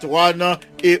Kelanta Antoine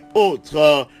et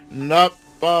autres, n'a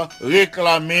pas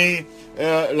réclamé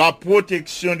la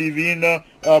protection divine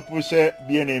pour ses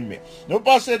bien-aimés. Nous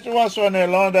passons tout à son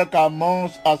élan de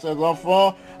Camance à ses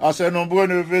enfants, à ses nombreux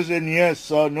neveux et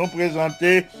nièces, nous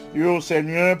présenter au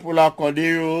Seigneur pour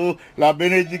l'accorder la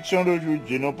bénédiction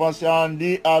d'aujourd'hui. Nous pensons à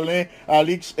Andy, Alain,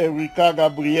 Alix, Erika,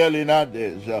 Gabriel et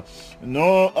Nadège.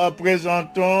 Nous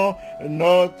présentons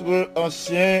notre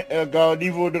ancien Gardi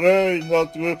Vaudreuil,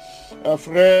 notre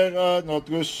frère,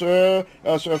 notre sœur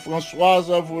Françoise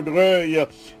Vaudreuil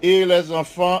et les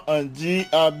enfants Andy,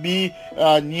 Abi,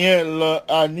 Aniel,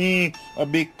 Annie,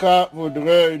 Becca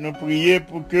Vaudreuil. Nous prions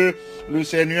pour que le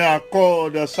Seigneur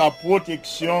accorde sa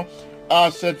protection à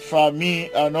cette famille,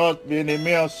 à notre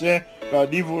bien-aimé ancien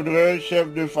Gardi Vaudreuil,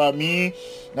 chef de famille.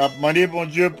 Nous avons demandé, bon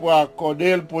Dieu, pour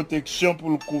accorder la protection, pour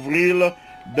le couvrir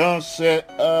dans ses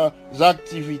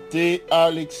activités à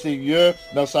l'extérieur,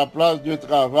 dans sa place de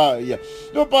travail.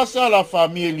 Nous passons à la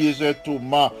famille Eliezer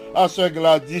Thomas, à ce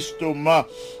Gladys Thomas,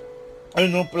 et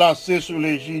nous placer sous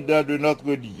l'égide de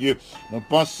notre Dieu. Nous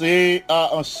pensons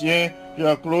à ancien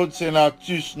Jean-Claude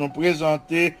Sénatus, nous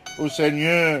présenter au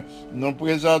Seigneur. Nous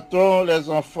présentons les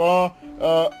enfants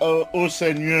au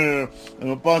Seigneur.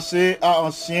 Nous pensons à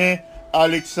ancien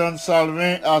Alexandre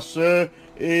Salvin, à sœur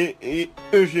et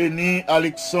Eugénie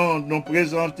Alexandre, nous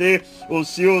présenter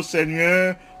aussi au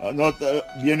Seigneur notre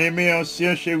bien-aimé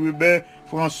ancien chérubin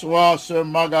François, sœur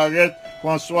Margaret,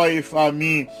 François et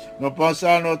famille. Nous pensons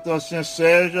à notre ancien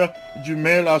Serge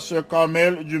Dumel, à sœur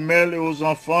Carmel Dumel et aux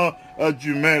enfants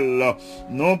Dumel.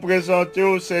 Nous présenter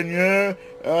au Seigneur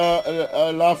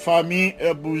la famille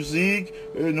Bouzik,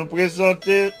 nous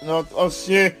présenter notre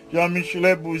ancien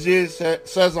Jean-Michel Bouzy,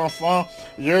 ses enfants,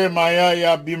 Jérémia et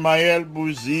Abimaël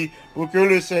Bouzy, pour que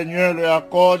le Seigneur leur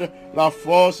accorde la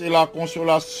force et la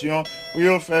consolation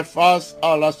pour faire face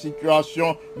à la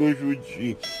situation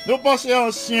d'aujourd'hui. Nous pensons à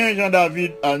ancien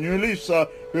Jean-David Anulis,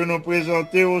 que nous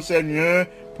présenter au Seigneur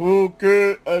pour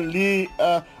que lui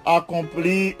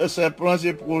accomplit ses plans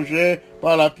et projets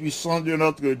par la puissance de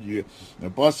notre Dieu. Nous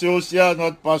pensons aussi à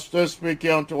notre pasteur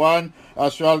Spéké Antoine, à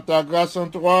Sœur Altagrace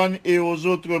Antoine et aux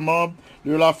autres membres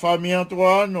de la famille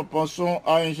Antoine. Nous pensons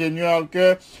à ingénieur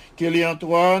Alker Kelly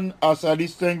Antoine, à sa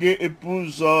distinguée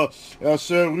épouse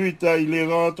Sœur Ruth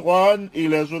Hilera Antoine et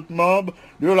les autres membres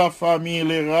de la famille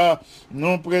Hilera.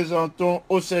 Nous présentons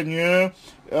au Seigneur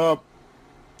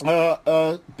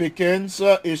Pickens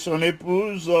et son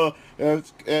épouse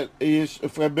et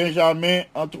frère Benjamin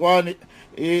Antoine,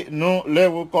 et nous les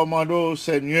recommandons au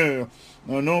Seigneur.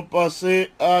 Nous passons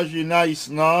à Gina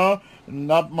Isna.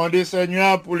 Nous avons demandé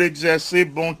Seigneur pour l'exercer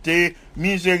bonté,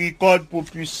 miséricorde pour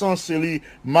puissance et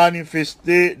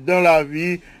manifester dans la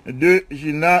vie de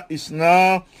Gina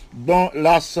Isna, dont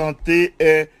la santé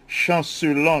est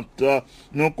chancelante.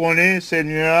 Nous connaissons,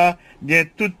 Seigneur, bien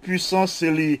toute puissance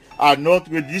est à notre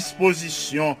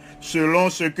disposition, selon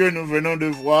ce que nous venons de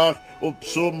voir au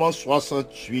psaume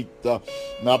 68.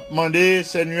 Nous avons demandé,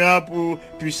 Seigneur, pour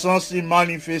puissance y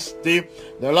manifester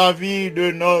dans la vie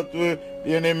de notre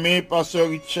bien-aimé pasteur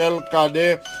Richel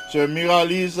Cadet, sœur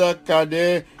Miralise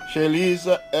Cadet, Chélise,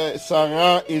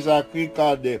 Sarah et Zachary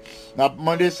Cadet. Nous avons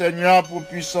demandé, Seigneur, pour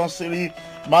puissance y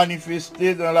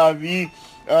manifester dans la vie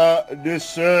de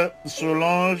sœur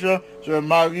Solange, sœur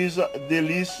Maryse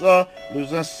Délice,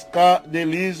 Luzinska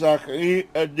Délice, Zachary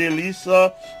Délice,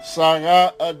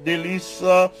 Sarah Délice,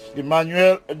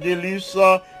 Emmanuel Délice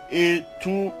et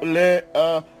tous les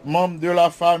membres de la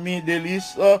famille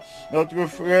Délice, notre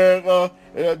frère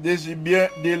Désibien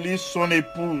Délice, son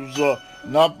épouse.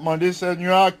 Nous avons demandé,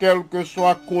 Seigneur, quel que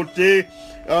soit côté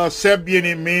ces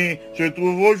bien-aimés se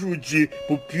trouvent aujourd'hui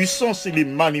pour puissance les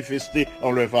manifester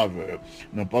en leur faveur.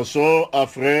 Nous passons à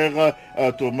frère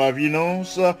Thomas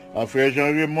Vinance, à frère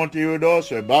Jean-Raymond Théodore,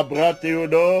 sœur Barbara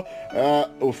Théodore,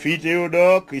 aux filles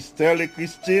Théodore, Christelle et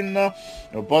Christine.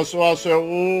 Nous passons à sœur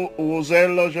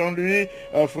Roselle Jean-Louis,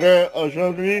 frère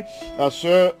Jean-Louis, à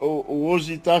sœur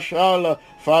Rosita Charles,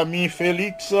 famille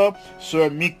Félix, sœur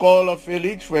Nicole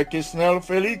Félix, frère Kesnel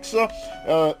Félix,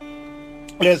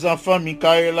 les enfants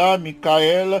Michaela,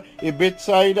 Michael et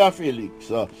Betsaïda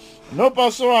Félix. Nous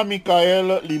passons à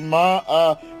Michael Lima,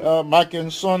 à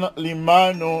Mackinson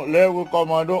Lima, nous les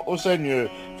recommandons au Seigneur.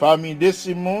 Famille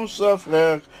Décimos,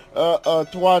 frère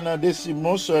Antoine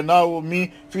Décimos,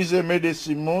 Naomi, fils aimé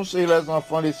Décimos et les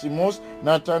enfants Décimos,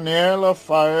 Nathaniel,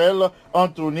 Faël,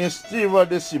 Anthony, Steve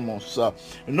Décimos.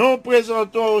 Nous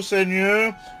présentons au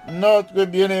Seigneur notre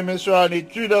bien-aimé sur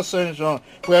l'étude Saint-Jean,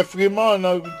 frère Freeman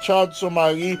Richard, son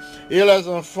mari, et les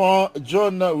enfants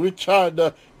John Richard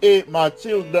et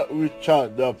Mathilde Richard.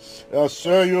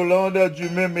 Sœur Yolande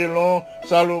Dumé-Mélon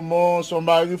Salomon, son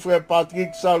mari frère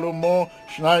Patrick Salomon,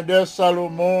 Schneider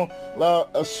Salomon, la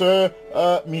sœur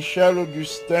Michel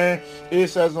Augustin et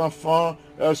ses enfants,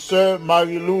 sœur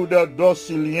Marie-Loude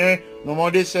Dorsilien, nous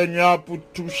demandons Seigneur pour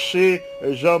toucher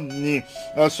Jamni.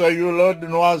 Sœur Yolande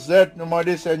Noisette, nous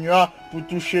demandons Seigneur pour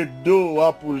toucher d'eau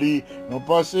pour lui. Nous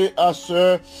pensons à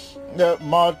Sœur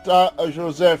Martha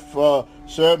Joseph,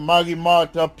 Sœur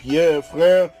Marie-Martha Pierre,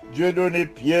 frère Dieudonné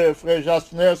Pierre, frère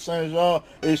Jasner Saint-Jean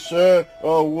et Sœur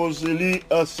Rosélie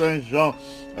Saint-Jean.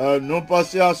 Nous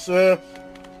pensons à Sœur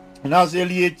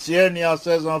Nazélie Étienne et à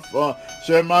ses enfants,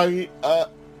 Sœur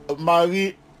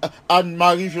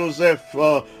Anne-Marie Joseph,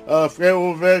 frère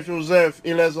Auvert Joseph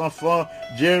et les enfants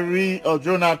Jerry,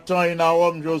 Jonathan et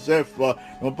Naom Joseph.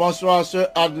 Nous pensons à Sœur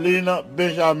Adeline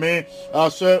Benjamin, à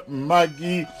Sœur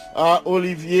Maggie, à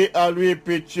Olivier, à lui et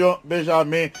Pétion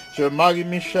Benjamin, Sœur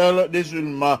Marie-Michel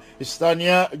Desulma,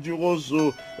 Stania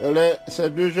Durozo, ces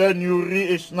deux jeunes Yuri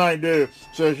et Schneider,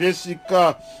 Sœur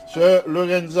Jessica, Sœur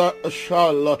Lorenza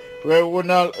Charles, frère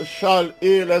Ronald Charles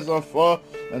et les enfants.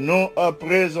 Nous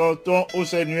présentons au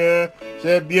Seigneur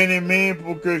ces bien-aimés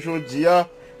pour que Jodia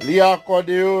lui accorde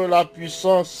la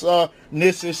puissance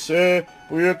nécessaire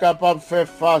pour être capable de faire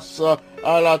face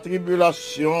à la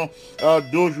tribulation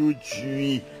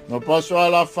d'aujourd'hui. Nous passons à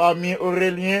la famille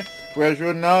Aurélien, frère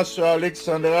Jonas, sœur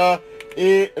Alexandra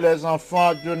et les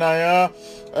enfants Jonaya,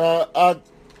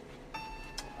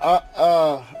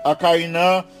 à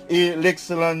Kaina et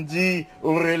l'excellent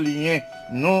Aurélien.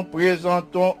 Nous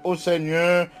présentons au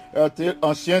Seigneur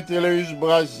ancien Téléus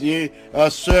Brasier,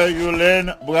 sœur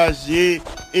Yolène Brasier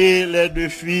et les deux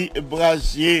filles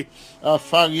Brasier,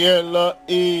 Fariel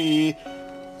et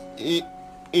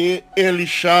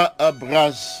Elisha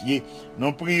Brasier.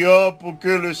 Nous prions pour que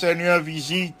le Seigneur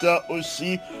visite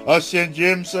aussi ancien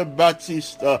James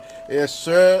Baptiste et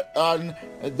sœur Anne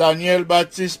Daniel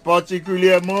Baptiste,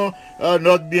 particulièrement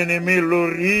notre bien-aimé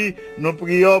Laurie. Nous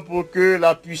prions pour que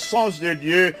la puissance de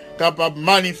Dieu capable de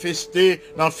manifester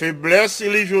dans la faiblesse et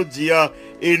les jodia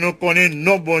et nous connaissons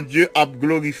nos bons Dieu à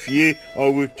glorifier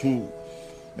en retour.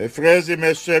 Mes frères et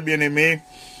mes sœurs bien-aimés,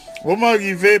 comment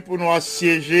arriver pour nous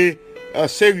assiéger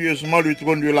sérieusement le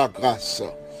trône de la grâce?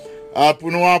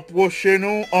 Pour nous approcher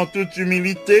nous en toute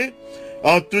humilité,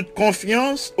 en toute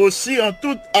confiance, aussi en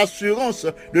toute assurance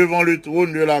devant le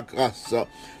trône de la grâce.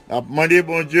 Demandez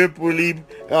bon Dieu pour lui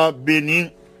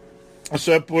bénir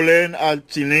Sœur Pauline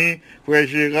Altiné, frère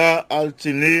Gérard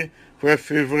Altiné, frère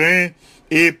Févrin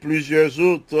et plusieurs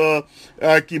autres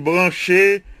qui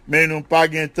branchaient mais nous pas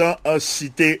de temps à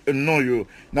citer non yo.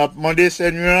 N'a demandé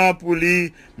Seigneur pour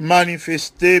lui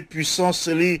manifester puissance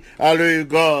li à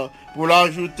l'égard, pour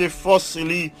l'ajouter force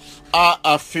li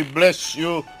à faiblesse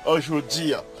yo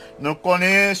aujourd'hui. Nous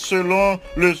connaissons selon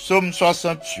le psaume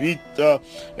 68,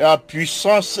 la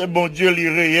puissance bon Dieu li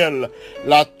réelle,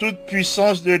 la toute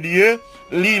puissance de Dieu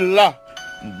li là.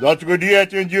 Notre Dieu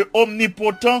est un Dieu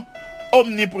omnipotent,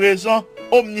 omniprésent,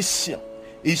 omniscient.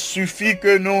 Il suffit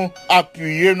que nous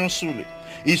appuyions nous sur lui.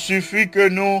 Il suffit que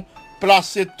nous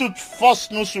placions toute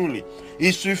force nous sur lui.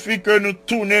 Il suffit que nous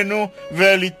tournions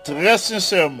vers lui très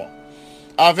sincèrement.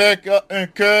 Avec un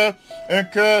cœur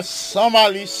sans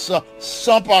malice,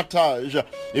 sans partage.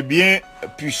 Eh bien,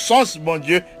 puissance, bon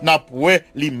Dieu, n'a pas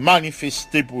l'y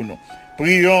manifester pour nous.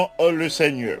 Prions le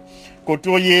Seigneur.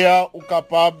 Côtoyer ou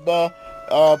capable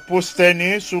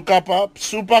posterner, sous capable,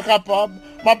 sous pas capable,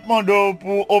 m'a demandé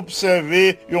pour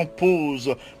observer une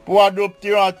pause, pour adopter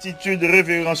une attitude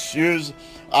révérencieuse,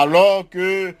 alors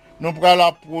que nous pourrons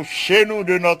approcher nous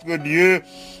de notre Dieu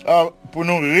pour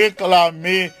nous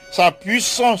réclamer sa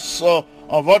puissance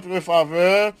en votre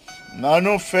faveur,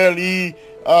 nous faire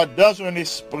dans un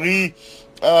esprit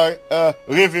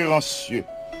révérencieux.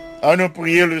 À nous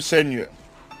prier le Seigneur.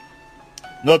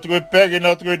 Notre Père et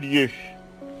notre Dieu,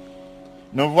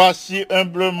 nous voici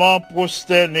humblement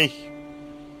prosternés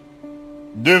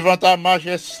devant ta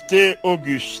majesté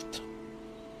auguste,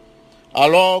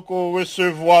 alors qu'on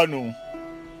recevoir nous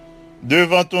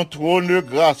devant ton trône de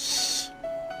grâce,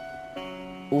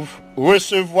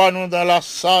 recevoir nous dans la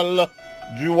salle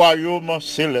du royaume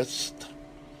céleste,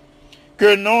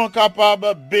 que nous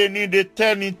capables bénis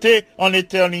d'éternité en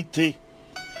éternité,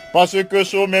 parce que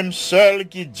c'est même seul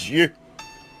qui Dieu,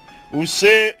 où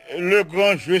c'est le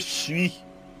grand je suis,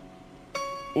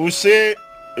 où c'est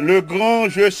le grand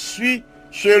je suis,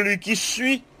 celui qui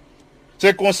suit.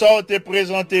 C'est comme ça on t'a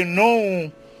présenté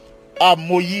non à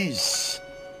Moïse.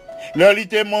 Leur il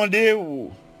t'a demandé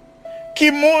qui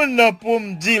monde pour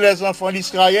me dire les enfants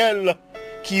d'Israël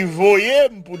qui voyaient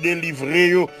pour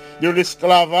délivrer de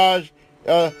l'esclavage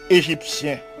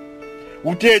égyptien.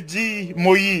 Ou t'a dit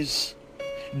Moïse,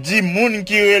 dit monde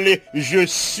qui relève je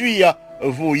suis à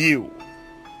voyer.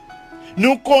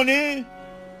 Nous connaissons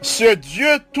ce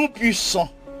Dieu tout-puissant.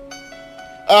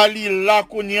 Ali là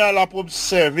qu'on y a la pour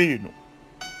observer nous.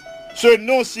 Ce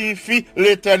nom signifie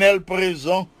l'Éternel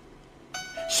présent.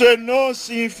 Ce nom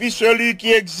signifie celui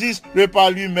qui existe de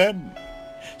par lui-même.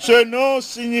 Ce nom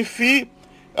signifie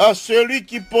celui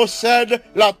qui possède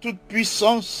la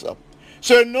toute-puissance.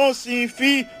 Ce nom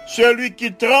signifie celui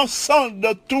qui transcende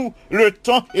tout le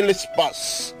temps et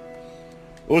l'espace.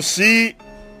 Aussi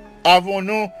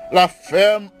avons-nous la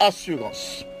ferme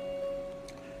assurance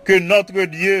que notre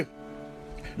Dieu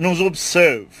nous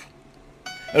observe,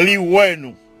 lui voit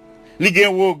nous, lui a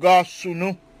un regard sur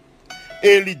nous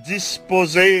et lui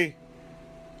disposé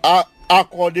à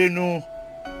accorder nous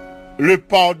le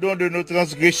pardon de nos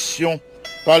transgressions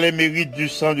par les mérites du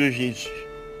sang de Jésus.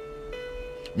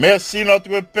 Merci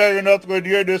notre Père et notre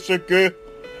Dieu de ce que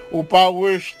ou pas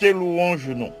rejeter louange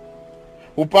non,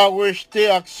 ou pas rejeter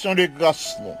action de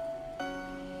grâce non.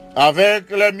 Avec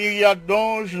les myriades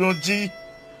d'anges nous dit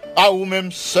à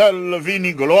vous-même seul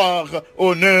vini gloire,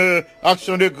 honneur,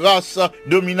 action de grâce,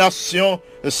 domination,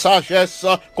 sagesse,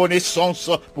 connaissance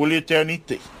pour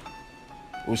l'éternité.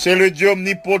 Vous c'est le Dieu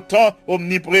omnipotent,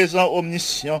 omniprésent,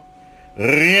 omniscient.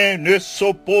 Rien ne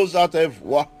s'oppose à tes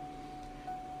voies.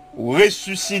 Vous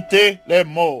ressuscitez les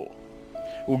morts.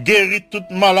 Vous guérissez toute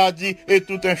maladie et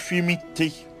toute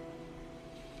infirmité.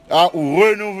 Vous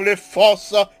renouvelez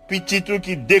force, petit tout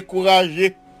qui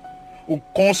découragé. Ou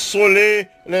consoler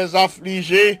les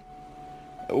affligés,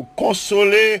 ou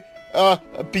consoler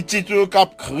petit tout qui a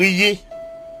crié,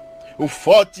 ou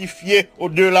fortifier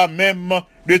au-delà même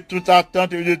de toute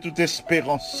attente et de toute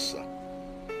espérance.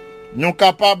 Nous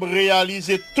capables de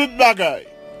réaliser toute bagaille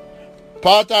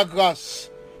par ta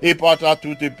grâce et par ta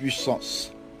toute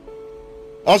puissance.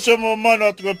 En ce moment,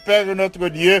 notre Père et notre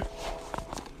Dieu,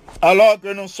 alors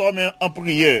que nous sommes en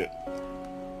prière,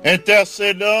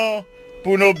 intercédant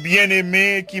pour nos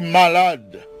bien-aimés qui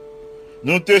malades,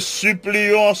 nous te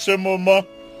supplions en ce moment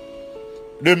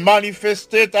de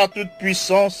manifester ta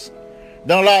toute-puissance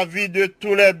dans la vie de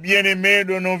tous les bien-aimés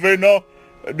dont nous venons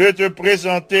de te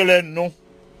présenter les noms.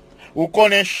 Ou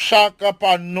connaît chaque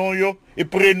par nom yo et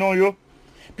prénom yo,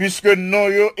 puisque nom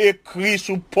yo écrit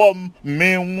sous pomme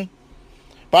mais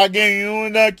pas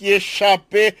gen qui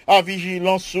échappé à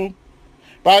vigilance ou,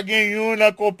 pas gen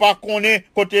qu'on pas connaît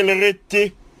côté le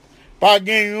rete. Pas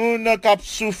gen qui a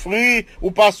souffri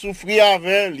ou pas souffri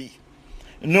avec lui.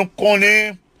 Nous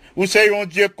connaissons, ou c'est un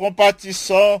Dieu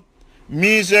compatissant,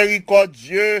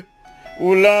 miséricordieux,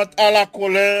 ou lent à la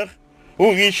colère,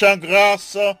 ou riche en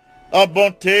grâce, en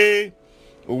bonté.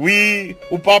 Oui,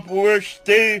 ou pas pour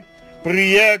rejeter,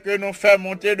 prière que nous fait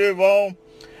monter devant,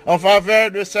 en faveur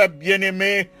de ces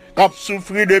bien-aimés qui ont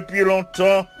souffri depuis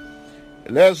longtemps.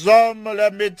 Les hommes,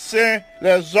 les médecins,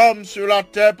 les hommes sur la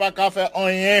terre, pas qu'à faire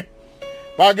rien.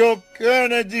 Pas aucun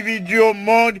individu au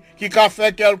monde qui a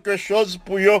fait quelque chose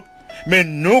pour eux. Mais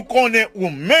nous connaissons ou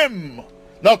même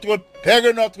notre Père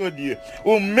et notre Dieu,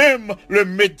 ou même le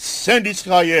médecin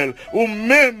d'Israël, ou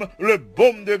même le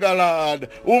baume de Galade,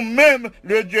 ou même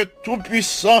le Dieu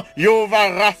tout-puissant, Jéhovah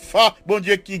Rapha, bon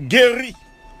Dieu qui guérit.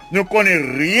 Nous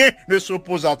connaissons rien ne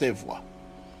s'oppose à tes voies.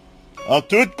 En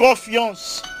toute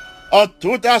confiance, en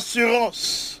toute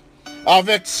assurance,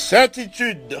 avec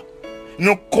certitude,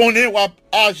 nous connaissons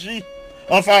agir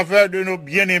en faveur de nos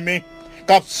bien-aimés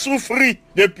qui ont souffert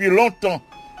depuis longtemps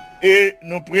et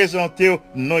nous présenter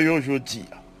nous aujourd'hui.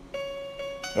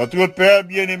 Notre Père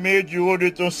bien-aimé du haut de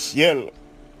ton ciel,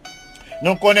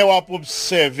 nous connaissons pour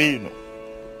observer nous.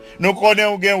 Nous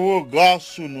connaissons un regard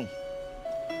sur nous.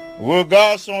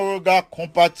 Regard son regard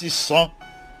compatissant,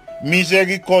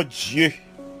 miséricordieux.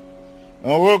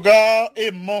 Un regard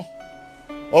aimant.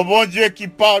 Au bon Dieu qui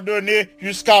pardonnait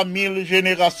jusqu'à 1000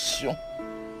 générations.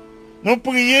 Nous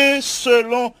prions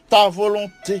selon ta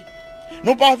volonté.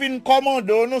 Nous pas venir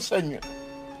commander, nous Seigneur.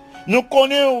 Nous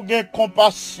connaissons une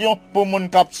compassion pour mon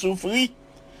cap souffrir.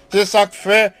 C'est ça que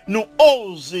fait nous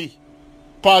oser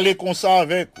parler comme ça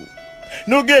avec vous.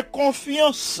 Nous avons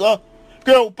confiance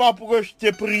que vous pas pour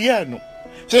rejeter prière nous.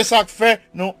 C'est ça que fait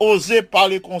nous oser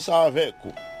parler comme ça avec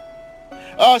vous.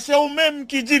 C'est vous-même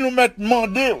qui dit nous mettre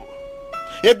demander.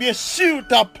 Eh bien, sur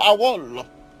ta parole,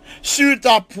 sur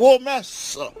ta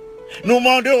promesse, nous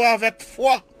demandons avec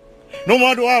foi, nous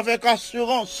demandons avec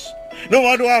assurance, nous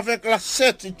demandons avec la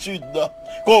certitude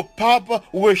qu'au pape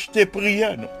rejeter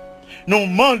prière. Nous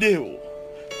demandons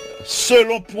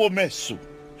selon promesse,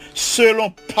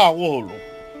 selon parole,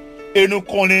 et nous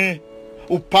connaissons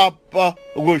au pape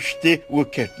rejeter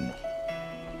requête.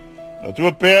 Notre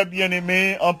Père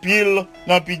bien-aimé, en pile,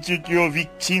 dans petite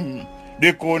victime de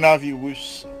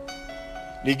coronavirus.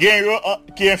 Les gens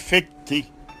qui sont infectés.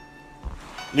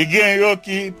 Les gens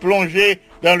qui plongés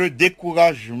dans le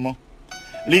découragement.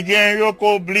 Les gens yo qui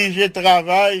obligé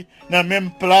travail dans même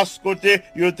place côté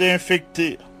yo été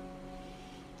infecté.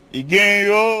 Les gens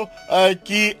yo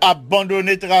qui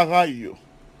abandonné travail yo.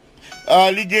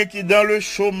 Les gens qui dans le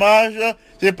chômage,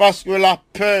 c'est parce que la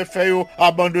peur fait yo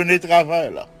abandonner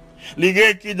travail là. Les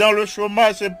gens qui dans le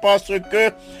chômage, c'est parce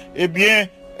que eh bien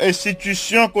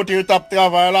institution côté yo tap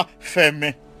travail là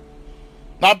fermée.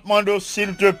 N'a demandé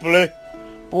s'il te plaît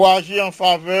pour agir en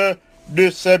faveur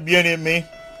de ses bien-aimés,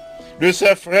 de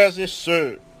ses frères et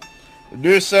sœurs,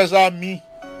 de ses amis,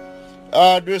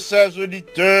 de ses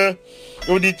auditeurs,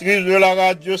 auditrices de la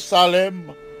radio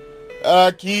Salem,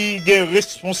 qui ont des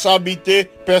responsabilités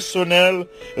personnelles,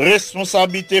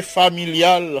 responsabilités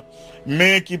familiales,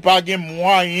 mais qui pas de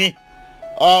moyens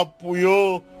pour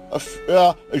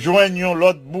joindre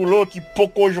l'autre boulot, qui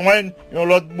peut joindre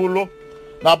l'autre boulot.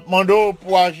 N'a demandé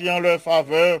pour agir en leur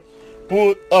faveur,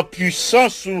 pour une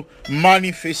puissance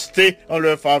manifester en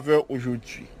leur faveur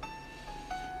aujourd'hui.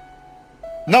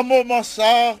 Dans le moment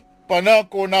ça, pendant le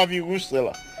coronavirus,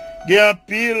 il y a un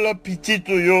pile petit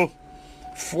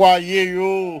foyer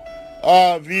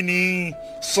vini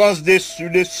sans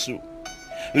dessous.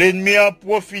 L'ennemi a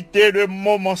profité de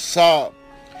moment ça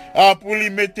pour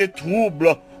lui mettre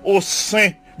trouble au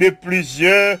sein de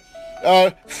plusieurs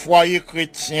foyers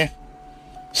chrétiens.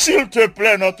 S'il te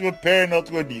plaît, notre Père,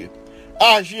 notre Dieu,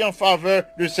 agis en faveur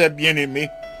de ces bien-aimés.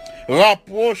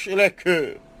 Rapproche les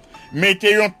cœurs.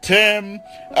 Mettez un terme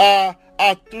à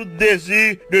tout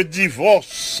désir de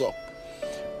divorce.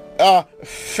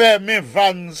 Fermez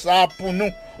vannes ça pour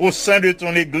nous au sein de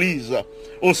ton Église,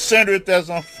 au sein de tes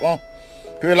enfants.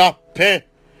 Que la paix,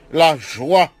 la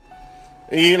joie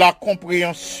et la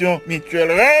compréhension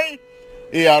mutuelle règnent.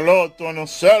 Et alors ton nom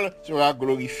seul sera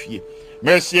glorifié.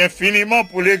 Merci infiniment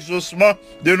pour l'exaucement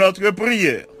de notre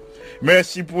prière.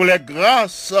 Merci pour les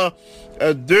grâces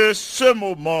de ce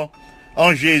moment.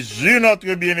 En Jésus,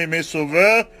 notre bien-aimé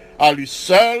Sauveur, à lui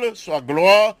seul soit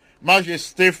gloire,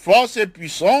 majesté, force et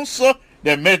puissance,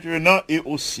 dès maintenant et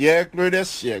au siècle des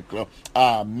siècles.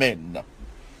 Amen.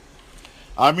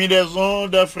 Amis des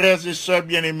ondes, frères et sœurs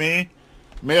bien-aimés,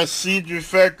 merci du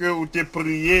fait que vous t'avez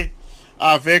prié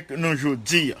avec nous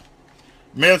aujourd'hui.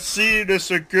 Merci de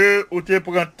ce que vous te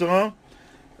prenez temps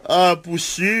pour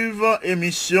suivre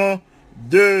émission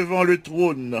devant le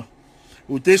trône.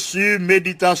 Vous te suivre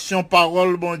méditation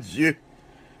parole bon Dieu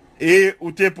et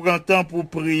vous te prenez temps pour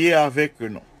prier avec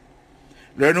nous.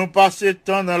 Le nous passer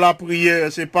temps dans la prière,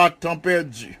 c'est pas temps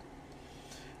perdu.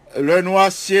 Le nous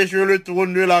assiège le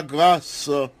trône de la grâce.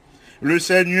 Le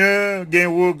Seigneur gagne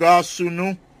regard sur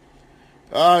nous.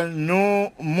 Nous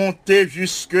monter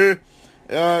jusque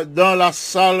dans la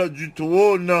salle du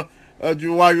trône du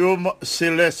royaume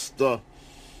céleste.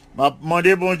 M'a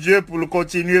demandé bon Dieu pour le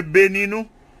continuer bénir nous,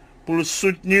 pour le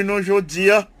soutenir nous aujourd'hui,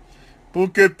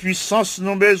 pour que puissance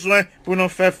nous besoin pour nous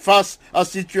faire face à la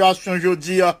situation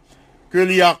aujourd'hui que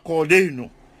lui accordé nous.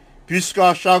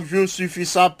 Puisqu'à chaque jour suffit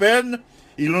sa peine,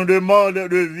 il nous demande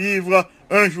de vivre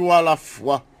un jour à la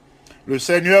fois. Le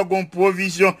Seigneur a une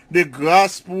provision de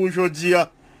grâce pour aujourd'hui.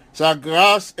 Sa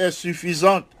grâce est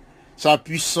suffisante. Sa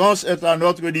puissance est à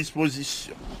notre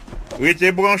disposition.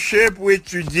 Restez branchés pour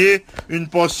étudier une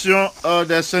portion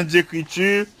des Saintes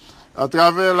Écritures à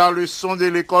travers la leçon de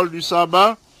l'école du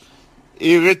sabbat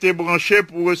et restez branchés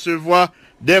pour recevoir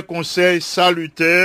des conseils salutaires